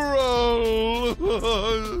general. Or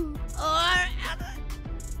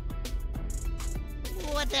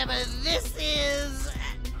whatever this is.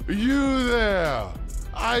 You there,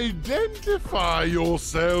 identify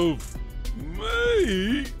yourself.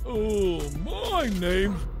 Me? Oh, my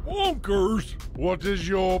name's Bonkers. What is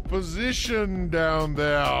your position down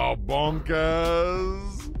there,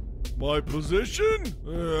 bonkers? My position?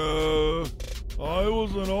 I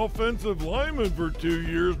was an offensive lineman for 2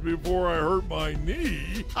 years before I hurt my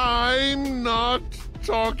knee. I'm not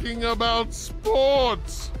talking about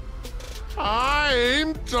sports.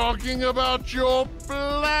 I'm talking about your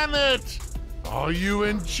planet. Are you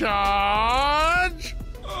in charge?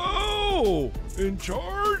 Oh, in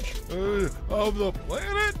charge? Of the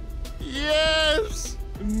planet? Yes.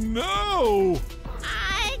 No.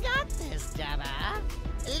 I got this, Jabba.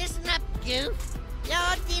 Listen up, goof.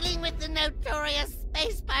 You're dealing with the notorious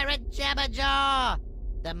space pirate Jabba Jaw,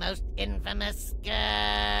 the most infamous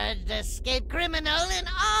scourged escape criminal in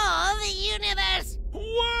all the universe.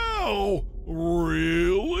 Wow.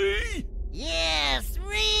 Really? Yes,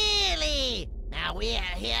 really. Now we're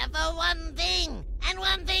here for one thing, and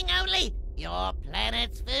one thing only. Your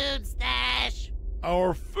planet's food stash.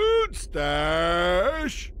 Our food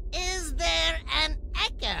stash? Is there an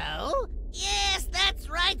echo? Yes, that's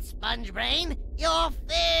right, Sponge Brain. Your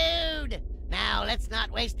food. Now let's not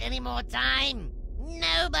waste any more time.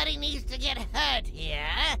 Nobody needs to get hurt here.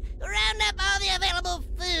 Round up all the available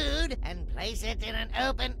food and place it in an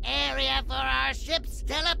open area for our ship's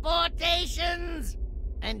teleportations.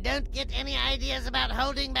 And don't get any ideas about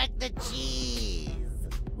holding back the cheese.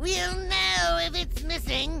 We'll know if it's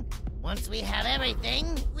missing. Once we have everything,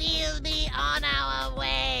 we'll be on our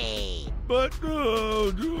way. But,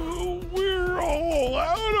 we're all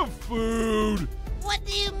out of food. What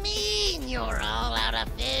do you mean you're all out of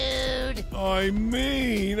food? I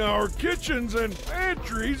mean, our kitchens and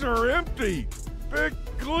pantries are empty.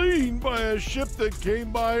 Picked clean by a ship that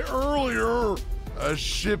came by earlier. A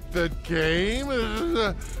ship that came?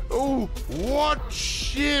 Oh, what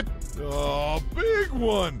ship? A big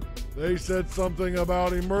one. They said something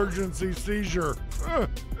about emergency seizure.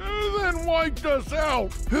 Then wiped us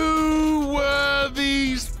out. Who were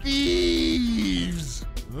these thieves?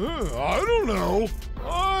 I don't know.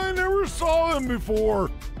 I never saw them before.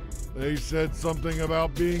 They said something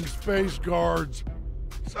about being space guards.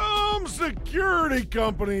 Some security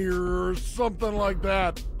company or something like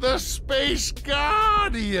that. The Space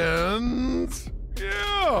Guardians?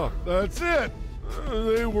 Yeah, that's it.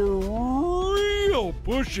 They were real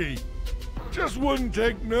pushy. Just wouldn't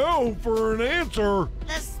take no for an answer.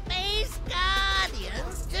 The Space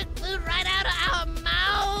Guardians took food right out of our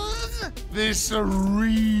mouths? This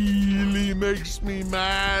really makes me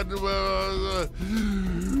mad.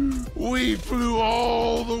 We flew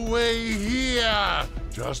all the way here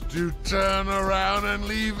just to turn around and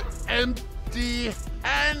leave empty-handed.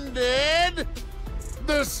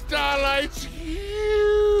 The Starlight's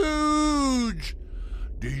huge.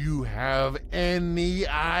 Do you have any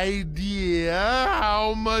idea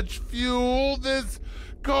how much fuel this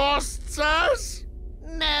costs us?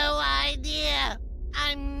 No idea.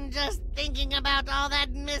 I'm just thinking about all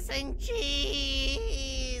that missing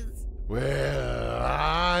cheese. Well,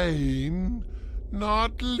 I'm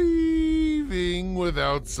not leaving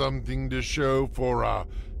without something to show for our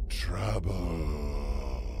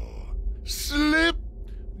trouble. Slip,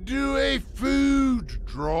 do a food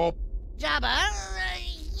drop. Jabba,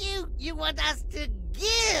 you want us to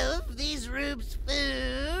give these rubes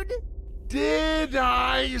food? Did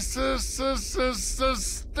I stutter?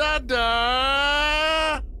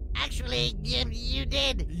 Actually, you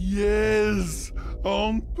did. Yes,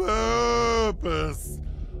 on purpose.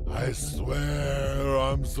 I swear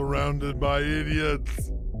I'm surrounded by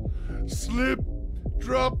idiots. Slip,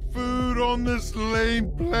 drop food on this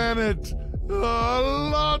lame planet. A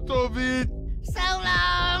lot of it. So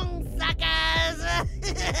long, suckers!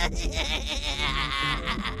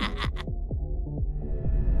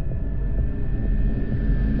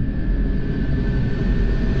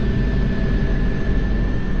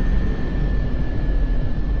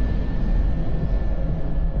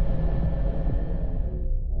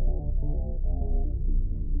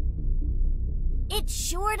 It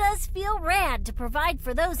sure does feel rad to provide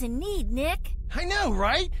for those in need, Nick. I know,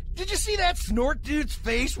 right? Did you see that snort dude's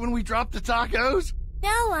face when we dropped the tacos?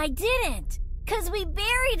 No, I didn't. 'Cause we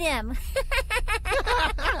buried him.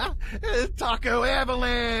 Taco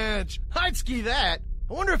avalanche! I'd ski that.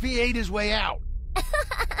 I wonder if he ate his way out.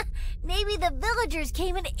 Maybe the villagers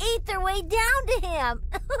came and ate their way down to him.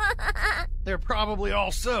 They're probably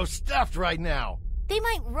all so stuffed right now. They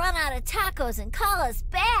might run out of tacos and call us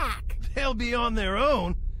back. They'll be on their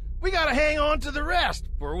own. We gotta hang on to the rest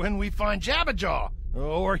for when we find Jabberjaw.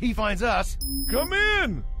 Or he finds us. Come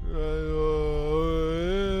in!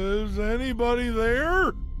 Is anybody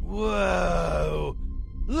there? Whoa!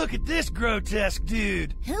 Look at this grotesque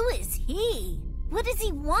dude. Who is he? What does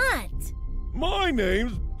he want? My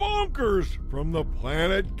name's Bonkers from the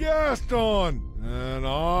planet Gaston, and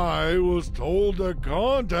I was told to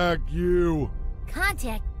contact you.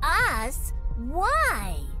 Contact us?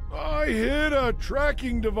 Why? I hid a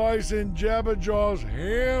tracking device in Jabberjaw's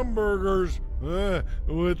hamburgers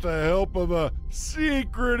with the help of a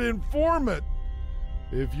secret informant.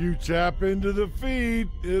 If you tap into the feed,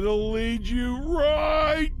 it'll lead you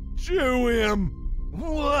right to him.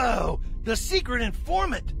 Whoa! The secret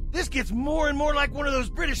informant! This gets more and more like one of those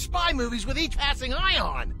British spy movies with each passing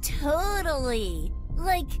ion. Totally.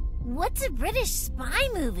 Like, what's a British spy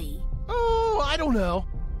movie? Oh, I don't know.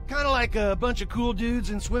 Kind of like a bunch of cool dudes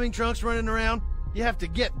in swimming trunks running around. You have to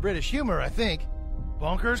get British humor, I think.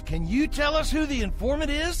 Bonkers, can you tell us who the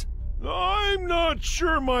informant is? I'm not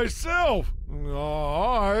sure myself.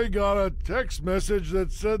 I got a text message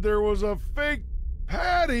that said there was a fake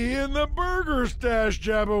patty in the burger stash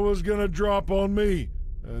Jabba was gonna drop on me,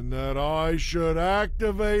 and that I should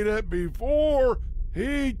activate it before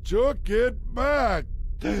he took it back.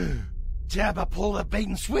 Jabba pulled a bait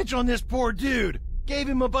and switch on this poor dude. gave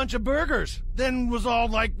him a bunch of burgers, then was all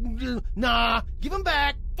like, nah, give them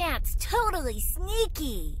back. That's totally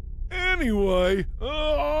sneaky. Anyway,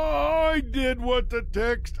 I did what the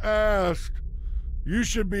text asked. You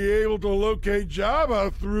should be able to locate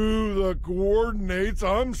Jabba through the coordinates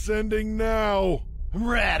I'm sending now.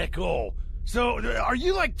 Radical. So, are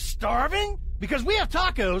you like starving? Because we have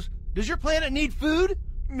tacos. Does your planet need food?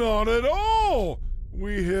 Not at all.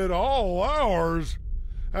 We hit all ours.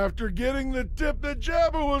 After getting the tip that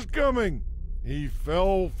Jabba was coming, he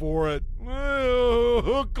fell for it.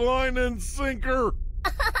 Hook, line, and sinker.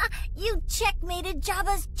 You checkmated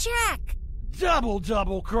Jabba's check.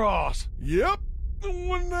 Double cross. Yep.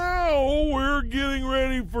 Well, now we're getting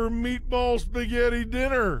ready for meatball spaghetti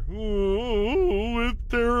dinner with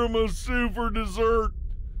tiramisu for dessert.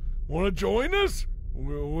 Want to join us?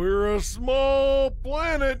 We're a small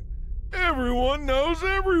planet. Everyone knows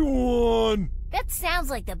everyone. That sounds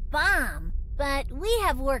like the bomb, but we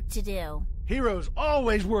have work to do. Heroes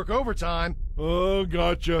always work overtime. Oh,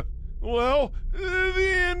 gotcha. Well,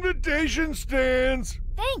 the invitation stands.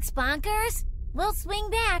 Thanks, Bonkers. We'll swing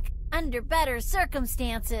back under better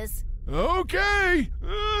circumstances. Okay.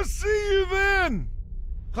 See you then.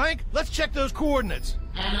 Clank, let's check those coordinates.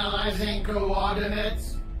 Analyzing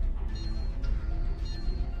coordinates.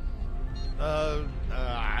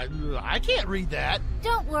 I can't read that.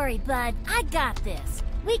 Don't worry, bud. I got this.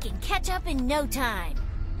 We can catch up in no time.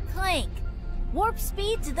 Clank, warp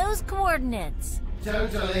speed to those coordinates.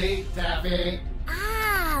 Totally, Taffy.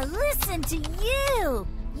 Ah, listen to you.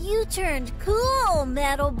 You turned cool,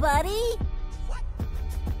 metal buddy.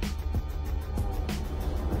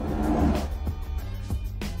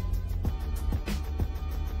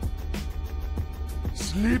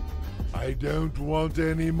 Slip. I don't want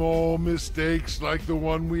any more mistakes like the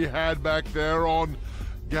one we had back there on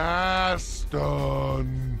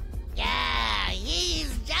Gaston. Yeah,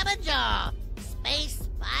 he's Jabba Jaw, space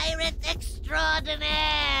pirate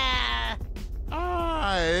extraordinaire.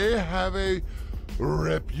 I have a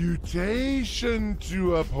reputation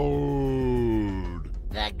to uphold.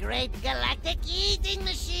 The great galactic eating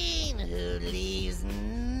machine who leaves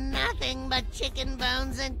nothing but chicken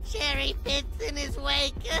bones and cherry pits in his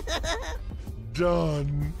wake.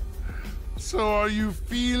 Done. So are you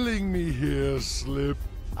feeling me here, Slip?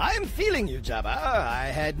 I'm feeling you, Jabba. I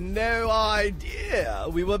had no idea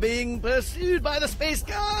we were being pursued by the Space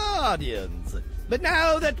Guardians. But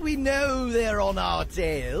now that we know they're on our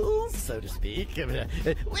tails, so to speak,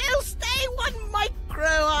 we'll stay one micro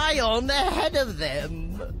ion ahead of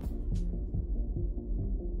them.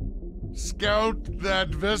 Scout that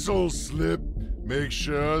vessel, Slip. Make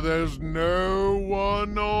sure there's no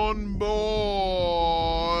one on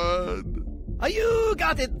board. You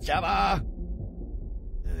got it, Jabba.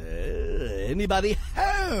 Anybody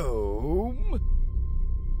home?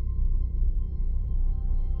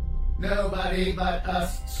 Nobody but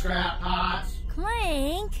us scrap pots.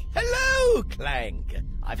 Clank? Hello, Clank.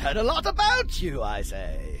 I've heard a lot about you, I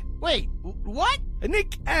say. Wait, what?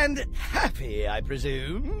 Nick and Happy, I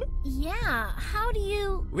presume? Yeah, how do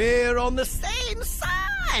you... We're on the same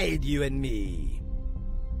side, you and me.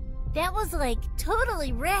 That was like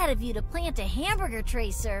totally rad of you to plant a hamburger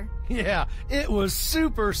tracer. Yeah, it was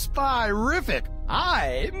super spy-rific.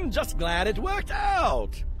 I'm just glad it worked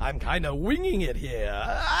out. I'm kind of winging it here.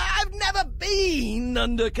 I've never been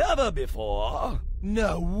undercover before.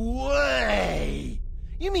 No way!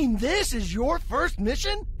 You mean this is your first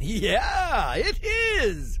mission? Yeah, it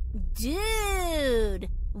is. Dude,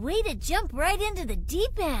 way to jump right into the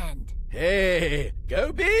deep end. Hey,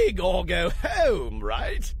 go big or go home,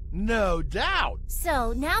 right? No doubt.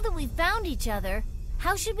 So, now that we've found each other,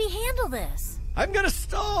 how should we handle this? I'm gonna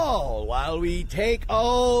stall while we take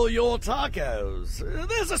all your tacos.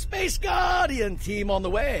 There's a Space Guardian team on the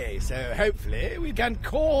way, so hopefully we can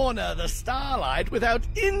corner the Starlight without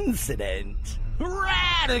incident.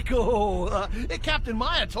 Radical! Captain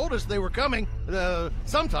Maya told us they were coming,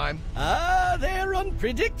 sometime. They're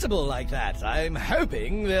unpredictable like that. I'm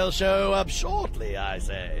hoping they'll show up shortly, I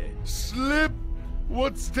say. Slip!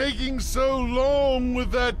 What's taking so long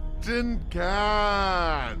with that tin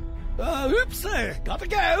can? Oops, gotta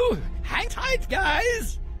go. Hang tight,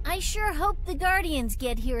 guys. I sure hope the Guardians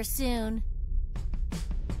get here soon.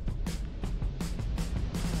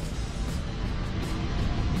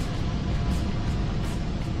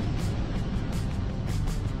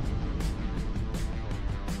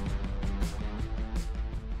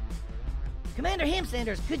 Commander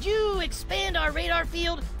Hamsanders, could you expand our radar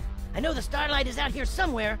field? I know the Starlight is out here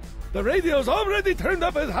somewhere. The radio's already turned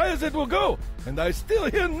up as high as it will go, and I still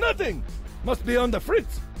hear nothing. Must be on the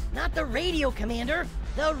fritz. Not the radio, Commander.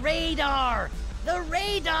 The radar. The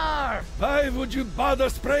radar! Why would you bother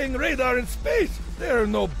spraying radar in space? There are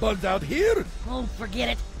no bugs out here. Oh, forget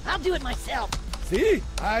it. I'll do it myself. See?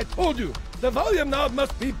 I told you. The volume knob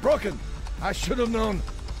must be broken. I should have known.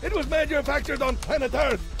 It was manufactured on planet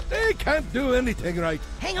Earth. They can't do anything right.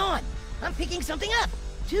 Hang on. I'm picking something up.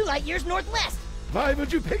 2 light years northwest. Why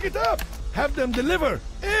would you pick it up? Have them deliver.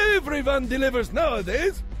 Everyone delivers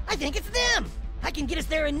nowadays. I think it's them. I can get us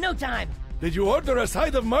there in no time. Did you order a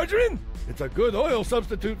side of margarine? It's a good oil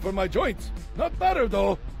substitute for my joints. Not butter,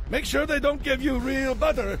 though. Make sure they don't give you real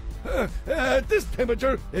butter. At this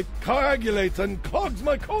temperature, it coagulates and clogs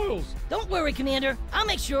my coils. Don't worry, Commander. I'll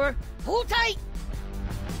make sure. Hold tight.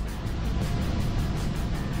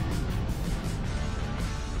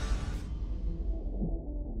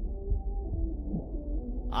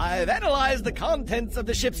 I've analyzed the contents of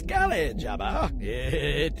the ship's galley, Jabba.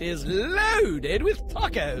 It is loaded with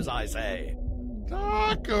tacos, I say.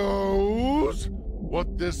 Tacos?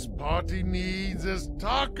 What this party needs is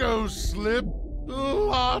tacos, Slip.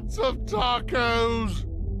 Lots of tacos.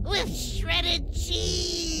 With shredded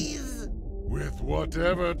cheese. With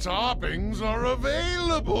whatever toppings are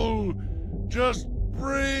available. Just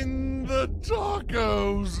bring the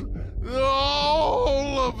tacos.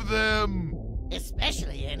 All of them.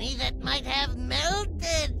 Especially any that might have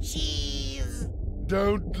melted cheese.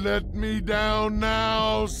 Don't let me down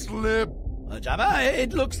now, Slip. Jabba,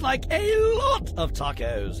 it looks like a lot of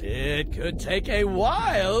tacos. It could take a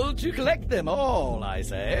while to collect them all, I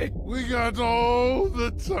say. We got all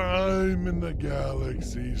the time in the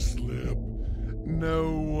galaxy, Slip.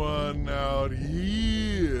 No one out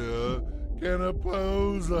here can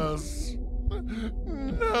oppose us.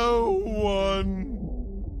 No one.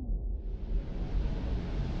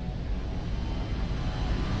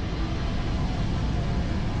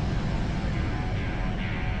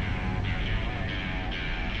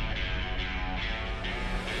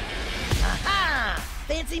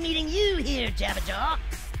 Fancy meeting you here, Jabba-Jaw.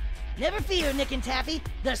 Never fear, Nick and Taffy.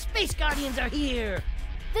 The Space Guardians are here.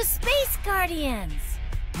 The Space Guardians!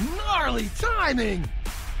 Gnarly timing!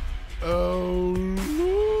 Oh,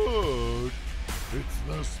 look! It's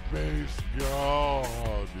the Space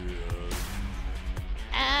Guardians.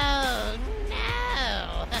 Oh,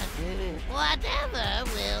 no. Whatever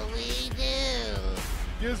will we do?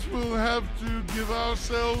 Guess we'll have to give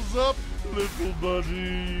ourselves up, little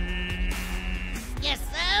buddy. Yes,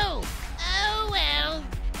 so. Oh, well.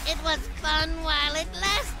 It was fun while it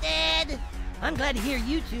lasted. I'm glad to hear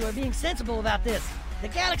you two are being sensible about this. The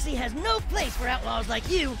galaxy has no place for outlaws like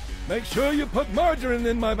you. Make sure you put margarine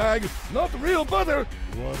in my bag, not real butter.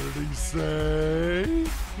 What did he say?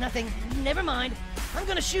 Nothing. Never mind. I'm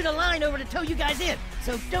gonna shoot a line over to tow you guys in,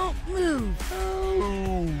 so don't move.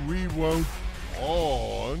 Oh, we won't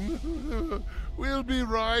on. We'll be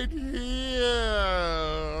right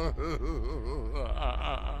here.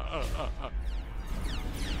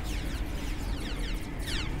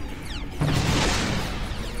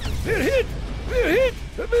 We're hit! We're hit!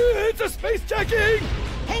 It's a space jacking!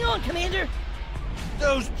 Hang on, Commander.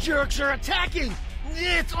 Those jerks are attacking!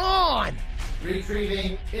 It's on!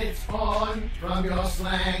 Retrieving it's on from your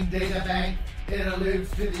slang data bank. It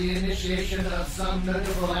alludes to the initiation of some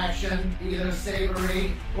notable action, either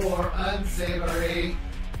savory or unsavory.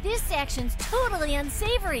 This action's totally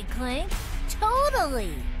unsavory, Clank.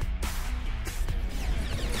 Totally!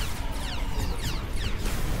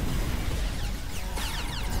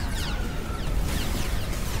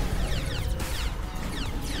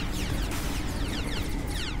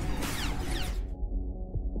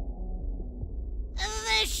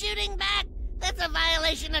 They're shooting back. That's a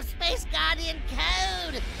violation of Space Guardian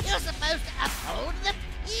code. You're supposed to uphold the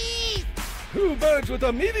peace. 2 birds with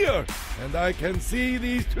a meteor! And I can see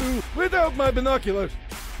these 2 without my binoculars.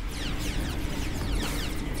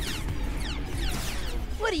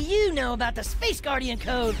 What do you know about the Space Guardian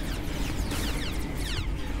code?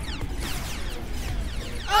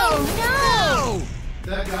 Oh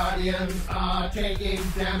no! The Guardians are taking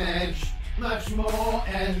damage. Much more,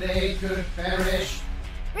 and they could perish.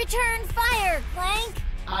 Return fire, Clank!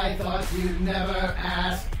 I thought you'd never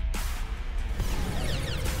ask.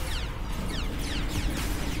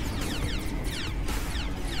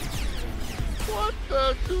 What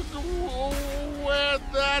the... Where'd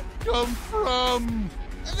that come from?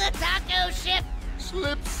 The taco ship.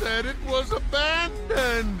 Slip said it was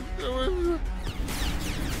abandoned.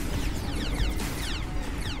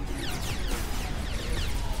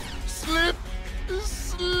 Slip!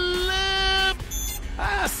 Slip!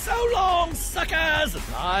 So long, suckers!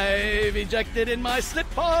 I've ejected in my slip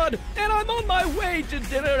pod, and I'm on my way to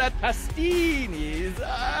dinner at Pastini's.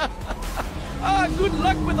 Good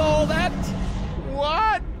luck with all that.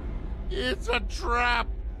 What? It's a trap.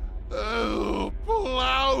 Oh, pull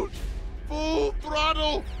out. Full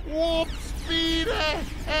throttle. Warp speed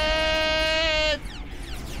ahead.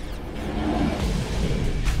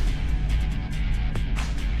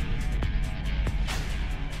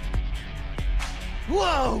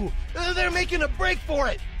 Whoa! They're making a break for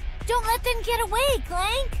it! Don't let them get away,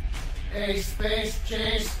 Clank! A space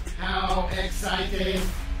chase? How exciting!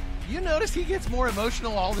 You notice he gets more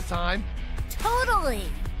emotional all the time? Totally!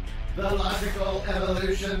 The logical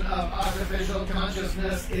evolution of artificial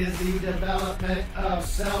consciousness is the development of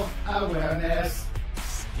self-awareness.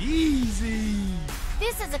 Easy!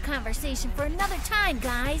 This is a conversation for another time,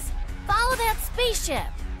 guys. Follow that spaceship!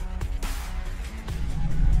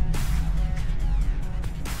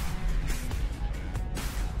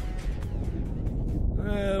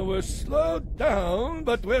 We're slowed down,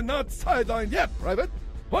 but we're not sidelined yet, Private.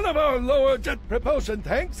 One of our lower jet propulsion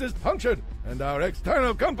tanks is punctured, and our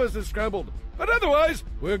external compass is scrambled. But otherwise,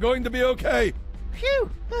 we're going to be okay.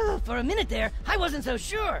 Phew! For a minute there, I wasn't so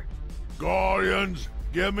sure. Guardians,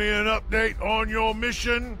 give me an update on your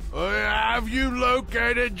mission. Have you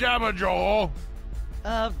located Jabberjaw?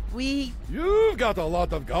 You've got a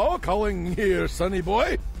lot of gall calling here, sonny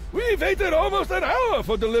boy. We've waited almost an hour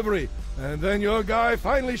for delivery, and then your guy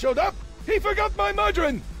finally showed up. He forgot my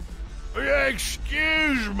margarine.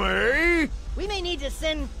 Excuse me? We may need to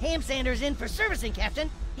send Ham Sanders in for servicing,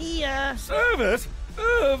 Captain. He, Service?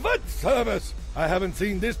 What service? I haven't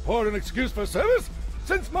seen this poor an excuse for service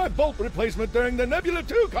since my bolt replacement during the Nebula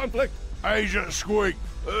 2 conflict. Agent Squeak,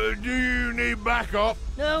 do you need backup?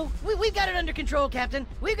 No, we've got it under control, Captain.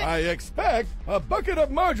 We've got... I expect a bucket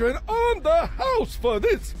of margarine on the house for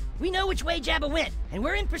this. We know which way Jabba went, and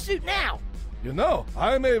we're in pursuit now. You know,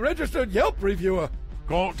 I'm a registered Yelp reviewer.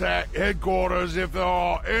 Contact headquarters if there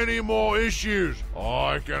are any more issues.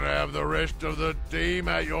 I can have the rest of the team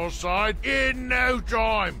at your side in no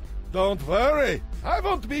time. Don't worry, I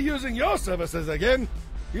won't be using your services again.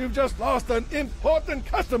 You've just lost an important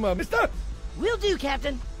customer, mister. Will do,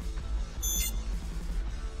 Captain.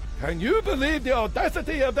 Can you believe the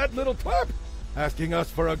audacity of that little twerp? Asking us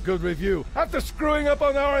for a good review after screwing up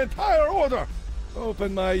on our entire order.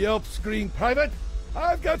 Open my Yelp screen, Private.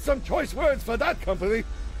 I've got some choice words for that company.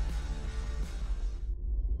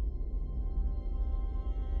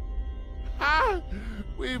 Ha!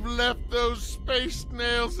 We've left those space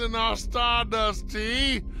snails in our stardust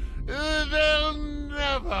tea. They'll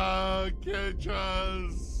never catch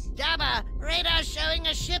us. Jabba, radar showing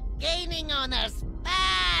a ship gaining on us.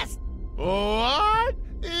 Fast! What?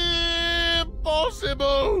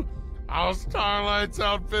 Impossible! Our Starlight's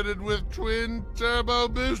outfitted with twin turbo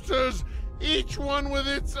boosters, each one with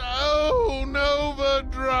its own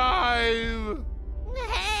overdrive.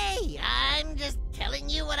 Hey, I'm just telling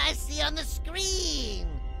you what I see on the screen.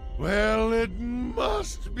 Well, it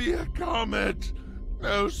must be a comet.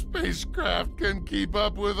 No spacecraft can keep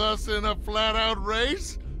up with us in a flat-out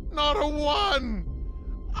race. Not a one.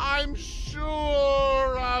 I'm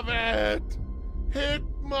sure of it. Hit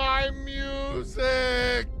my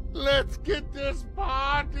music. Let's get this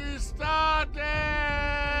party started.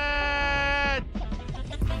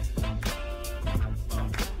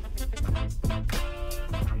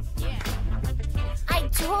 I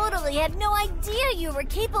totally had no idea you were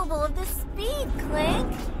capable of this speed,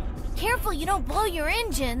 Clank. Careful you don't blow your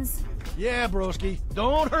engines. Yeah, broski,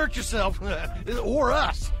 don't hurt yourself, or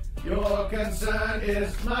us. Your concern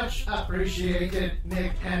is much appreciated,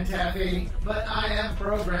 Nick and Taffy, but I am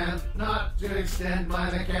programmed not to extend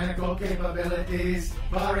my mechanical capabilities,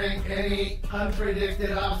 barring any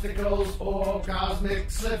unpredicted obstacles or cosmic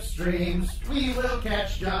slipstreams. We will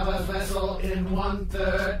catch Jabba's vessel in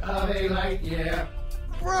 1/3 of a light year.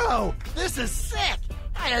 Bro, this is sick!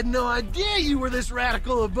 I had no idea you were this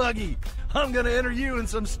radical a buggy. I'm gonna enter you in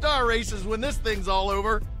some star races when this thing's all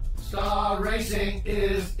over. Star racing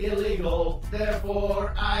is illegal,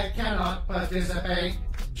 therefore I cannot participate.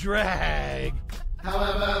 Drag.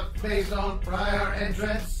 However, based on prior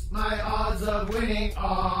entrants, my odds of winning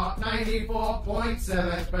are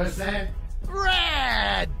 94.7%.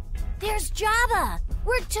 Rad! There's Jabba.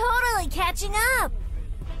 We're totally catching up.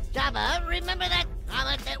 Jabba, remember that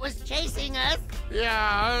comet that was chasing us?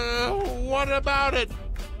 Yeah, what about it?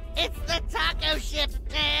 It's the taco ship,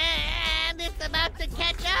 and it's about to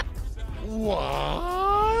catch up.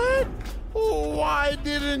 What? Why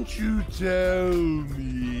didn't you tell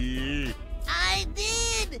me? I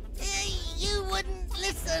did. You wouldn't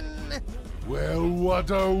listen. Well,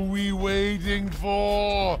 what are we waiting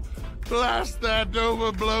for? Blast that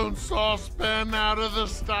overblown saucepan out of the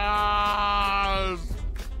stars!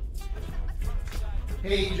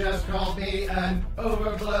 He just called me an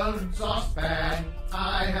overblown saucepan.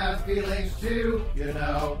 I have feelings too, you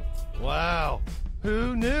know. Wow.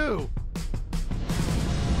 Who knew?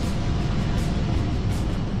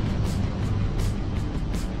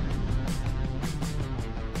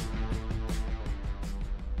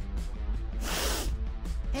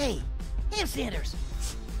 Hey, Ham Sanders.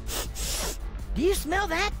 Do you smell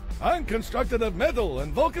that? I'm constructed of metal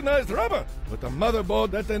and vulcanized rubber with a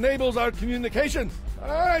motherboard that enables our communication.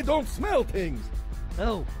 I don't smell things.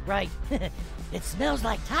 Oh, right. It smells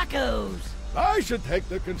like tacos. I should take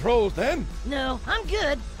the controls then. No, I'm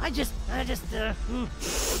good. I just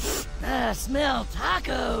smell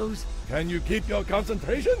tacos. Can you keep your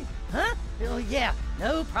concentration? Huh? Oh, yeah,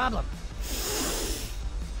 no problem.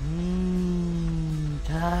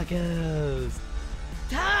 Tacos.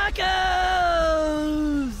 Tacos!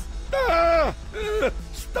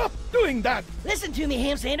 Stop doing that! Listen to me,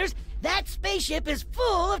 Ham Sanders. That spaceship is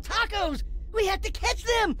full of tacos. We have to catch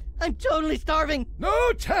them. I'm totally starving.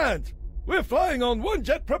 No chance! We're flying on one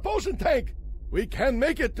jet propulsion tank. We can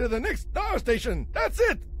make it to the next star station. That's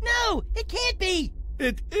it. No, it can't be.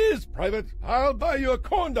 It is, Private. I'll buy you a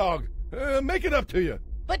corn dog. Make it up to you.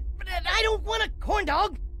 But I don't want a corn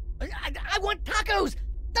dog. I want tacos.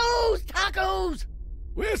 Those tacos.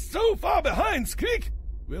 We're so far behind, Squeak.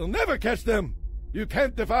 We'll never catch them. You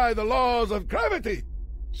can't defy the laws of gravity.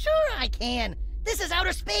 Sure I can. This is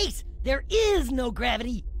outer space. There is no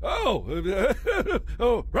gravity. Oh,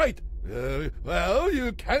 oh, right. Well,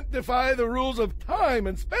 you can't defy the rules of time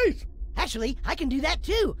and space. Actually, I can do that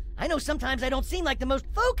too. I know sometimes I don't seem like the most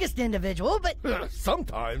focused individual, but...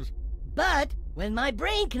 Sometimes. But when my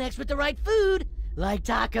brain connects with the right food, like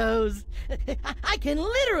tacos, I can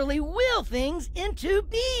literally will things into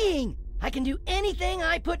being. I can do anything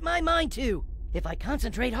I put my mind to. If I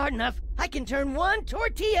concentrate hard enough, I can turn one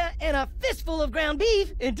tortilla and a fistful of ground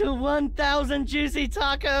beef into 1,000 juicy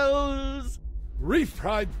tacos.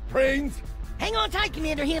 Refried brains. Hang on tight,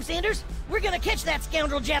 Commander Ham Sanders. We're gonna catch that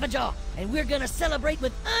scoundrel Jabberjaw, and we're gonna celebrate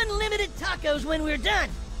with unlimited tacos when we're done.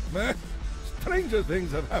 Stranger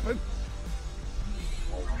things have happened.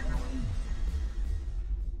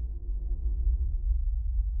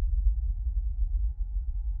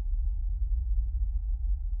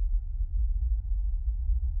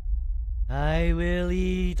 I will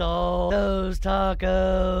eat all those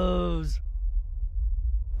tacos.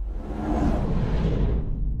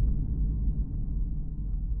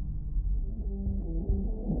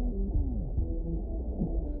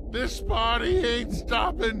 This party ain't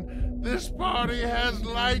stopping. This party has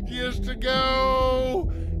light years to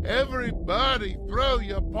go. Everybody throw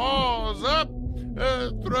your paws up.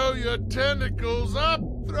 Throw your tentacles up.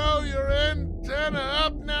 Throw your antenna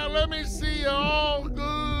up. Now let me see you all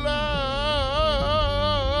glow.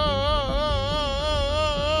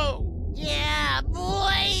 Yeah,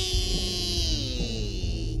 boy!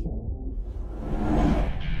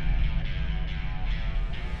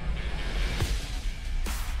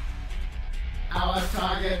 Our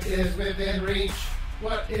target is within reach.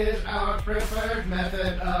 What is our preferred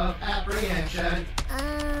method of apprehension?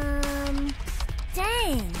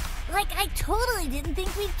 Dang. Like, I totally didn't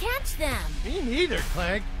think we'd catch them. Me neither,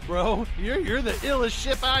 Clank. Bro, you're the illest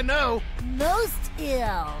ship I know. Most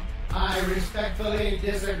ill. I respectfully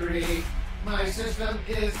disagree. My system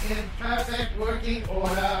is in perfect working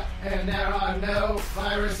order, and there are no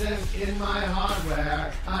viruses in my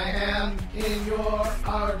hardware. I am, in your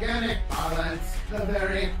organic parlance, the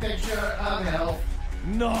very picture of health.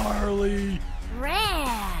 Gnarly.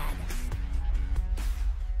 Rad.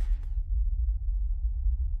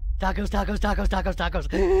 Tacos, tacos, tacos, tacos, tacos.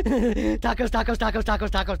 Tacos, tacos, tacos, tacos,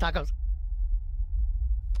 tacos, tacos.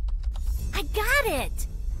 I got it.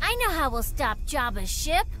 I know how we'll stop Jabba's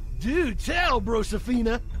ship. Do tell,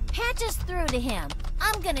 Brosafina. Patch us through to him.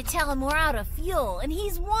 I'm gonna tell him we're out of fuel and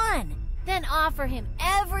he's won. Then offer him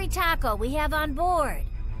every taco we have on board.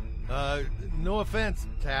 No offense,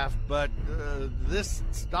 Taft, but this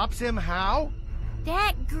stops him how?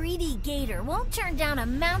 That greedy gator won't turn down a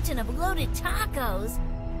mountain of loaded tacos.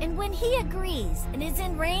 And when he agrees and is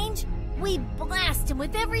in range, we blast him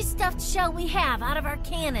with every stuffed shell we have out of our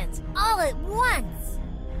cannons, all at once.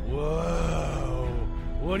 Whoa.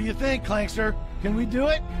 What do you think, Clankster? Can we do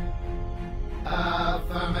it?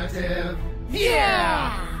 Affirmative.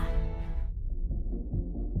 Yeah!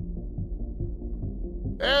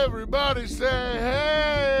 Everybody say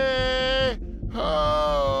hey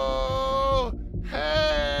ho,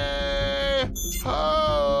 hey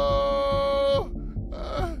ho.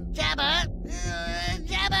 Jabba!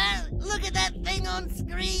 Jabba! Look at that thing on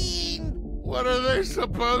screen! What are they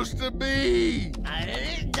supposed to be?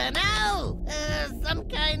 dunno. Some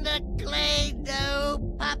kind of clay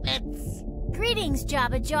dough puppets. Greetings,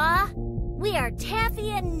 Jabba Jaw. We are Taffy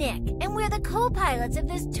and Nick, and we're the co-pilots of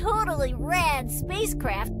this totally rad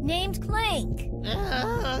spacecraft named Clank.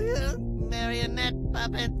 Marionette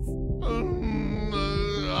puppets.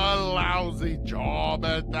 A lousy job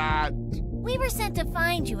at that. We were sent to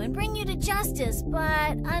find you and bring you to justice,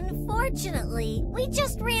 but unfortunately, we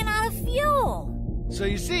just ran out of fuel. So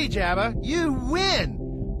you see, Jabba, you win.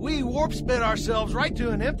 We warp spit ourselves right to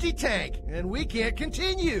an empty tank, and we can't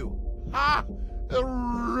continue. Ha!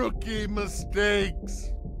 Rookie mistakes.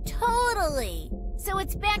 Totally. So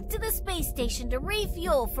it's back to the space station to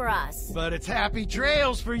refuel for us. But it's happy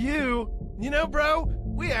trails for you. You know, bro,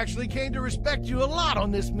 we actually came to respect you a lot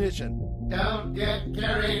on this mission. Don't get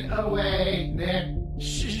carried away, Nick.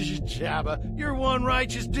 Shh, Jabba, you're one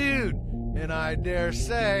righteous dude. And I dare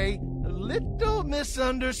say, a little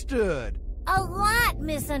misunderstood. A lot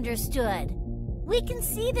misunderstood. We can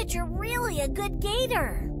see that you're really a good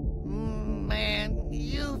gator. Man,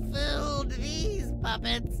 you fooled these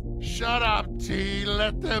puppets. Shut up, T.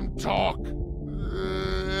 Let them talk.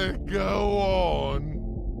 Go on.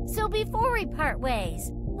 So before we part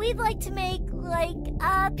ways, we'd like to make,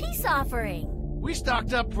 a peace offering. We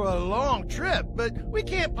stocked up for a long trip, but we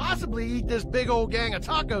can't possibly eat this big old gang of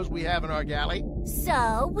tacos we have in our galley.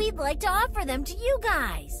 So we'd like to offer them to you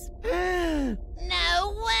guys.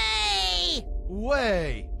 No way!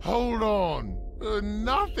 Way. Hold on.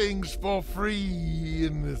 Nothing's for free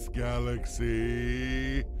in this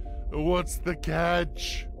galaxy. What's the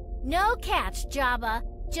catch? No catch, Jabba.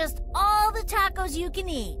 Just all the tacos you can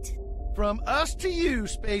eat. From us to you,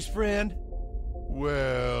 space friend.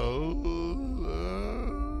 Well,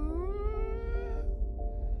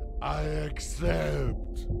 I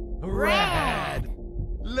accept. Rad!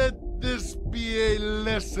 Let this be a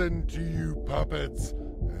lesson to you puppets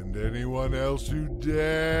and anyone else who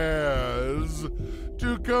dares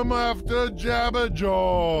to come after Jabba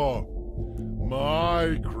Jaw.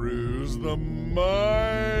 My crew's the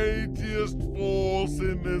mightiest force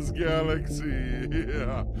in this galaxy,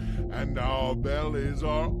 and our bellies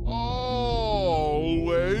are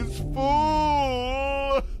always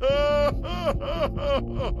full.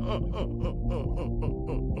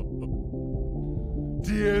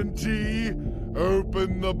 TNT,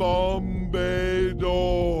 open the Bombay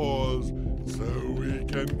doors so we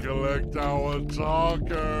can collect our tacos.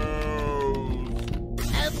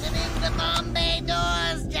 Opening the Bombay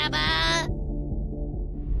doors, Jabba!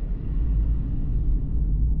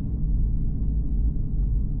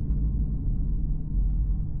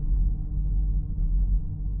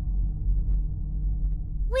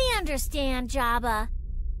 We understand, Jabba.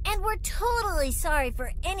 And we're totally sorry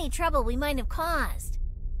for any trouble we might have caused.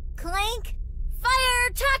 Clank, fire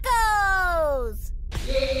tacos!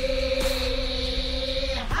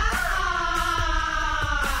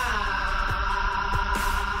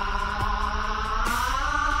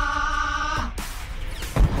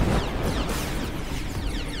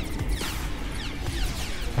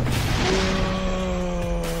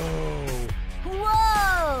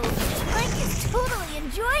 Whoa! Clank is totally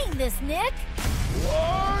enjoying this, Nick.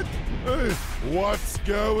 What? What's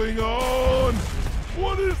going on?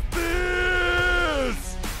 What is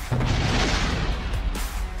this?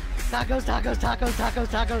 Tacos, tacos, tacos, tacos,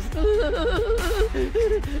 tacos.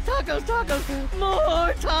 Tacos, tacos,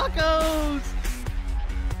 more tacos.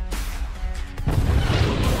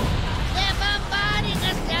 They're bombarding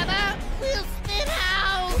us, Jabba! We'll spit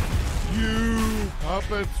out! You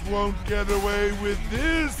puppets won't get away with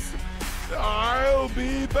this. I'll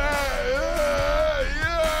be back.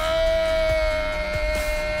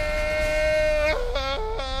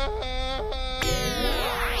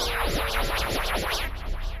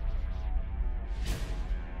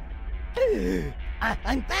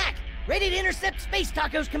 I'm back! Ready to intercept space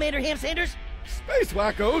tacos, Commander Ham Sanders? Space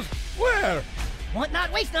wackos? Where? Want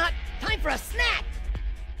not, waste not. Time for a snack!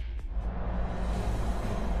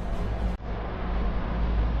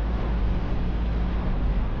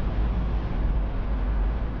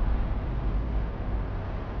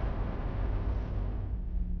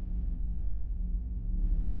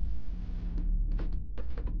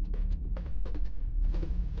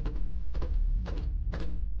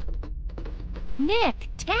 Nick,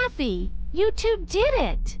 Taffy, you two did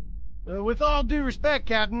it! With all due respect,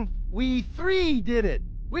 Captain, we three did it.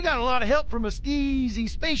 We got a lot of help from a skeezy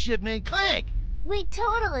spaceship named Clank. We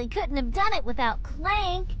totally couldn't have done it without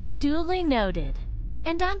Clank. Duly noted.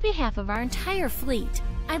 And on behalf of our entire fleet,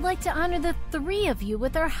 I'd like to honor the three of you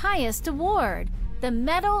with our highest award, the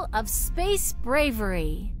Medal of Space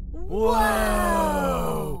Bravery.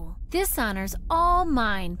 Whoa! This honor's all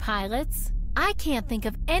mine, pilots. I can't think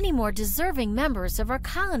of any more deserving members of our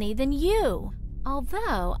colony than you.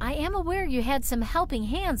 Although I am aware you had some helping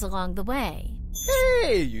hands along the way.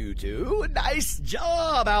 Hey, you two. Nice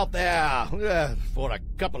job out there. For a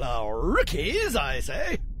couple of rookies, I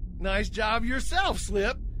say. Nice job yourself,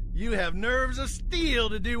 Slip. You have nerves of steel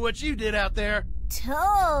to do what you did out there.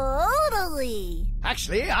 Totally.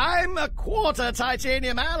 Actually, I'm a quarter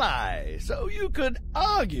titanium ally, so you could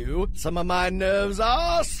argue some of my nerves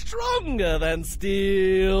are stronger than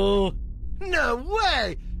steel. No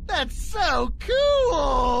way! That's so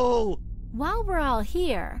cool! While we're all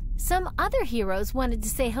here, some other heroes wanted to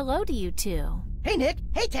say hello to you two. Hey, Nick.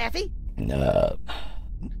 Hey, Taffy. No.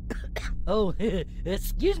 Oh,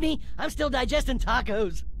 excuse me. I'm still digesting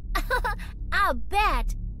tacos. I'll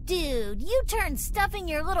bet. Dude, you turned stuffing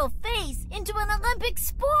your little face into an Olympic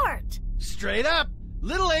sport. Straight up,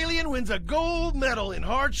 little alien wins a gold medal in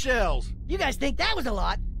hard shells. You guys think that was a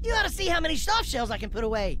lot? You ought to see how many soft shells I can put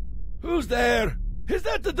away. Who's there? Is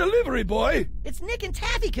that the delivery boy? It's Nick and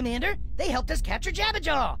Taffy, Commander. They helped us capture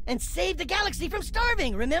Jabberjaw and save the galaxy from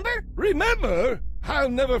starving, remember? Remember? I'll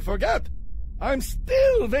never forget. I'm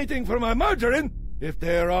still waiting for my margarine. If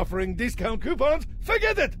they're offering discount coupons,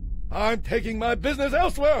 forget it. I'm taking my business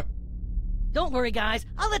elsewhere. Don't worry, guys.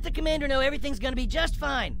 I'll let the Commander know everything's gonna be just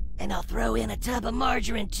fine. And I'll throw in a tub of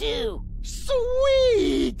margarine, too.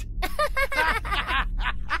 Sweet!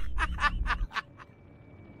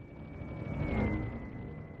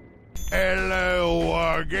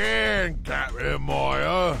 Hello again, Captain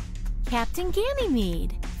Moya. Captain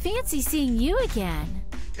Ganymede, fancy seeing you again.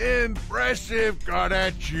 Impressive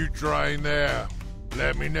Cardachi train there.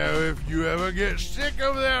 Let me know if you ever get sick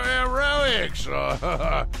of their heroics.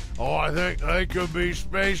 I think they could be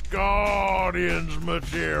Space Guardians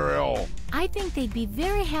material. I think they'd be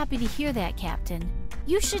very happy to hear that, Captain.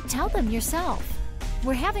 You should tell them yourself.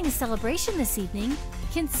 We're having a celebration this evening.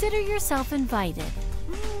 Consider yourself invited.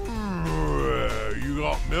 You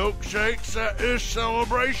got milkshakes at this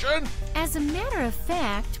celebration? As a matter of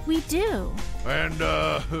fact, we do. And,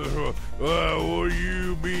 will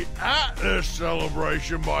you be at this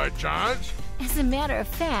celebration by chance? As a matter of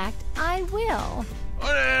fact, I will.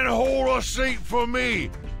 Then hold a seat for me.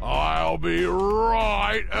 I'll be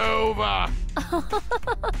right over.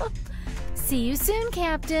 See you soon,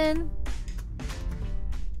 Captain.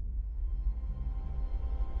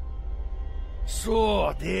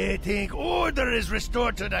 So, they think order is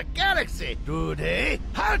restored to the galaxy, do they?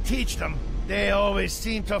 I'll teach them. They always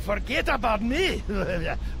seem to forget about me.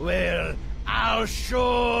 Well, I'll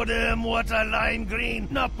show them what a lime green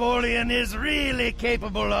Napoleon is really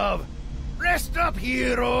capable of. Rest up,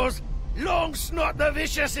 heroes. Long Snot the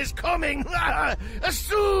Vicious is coming.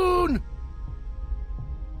 Soon!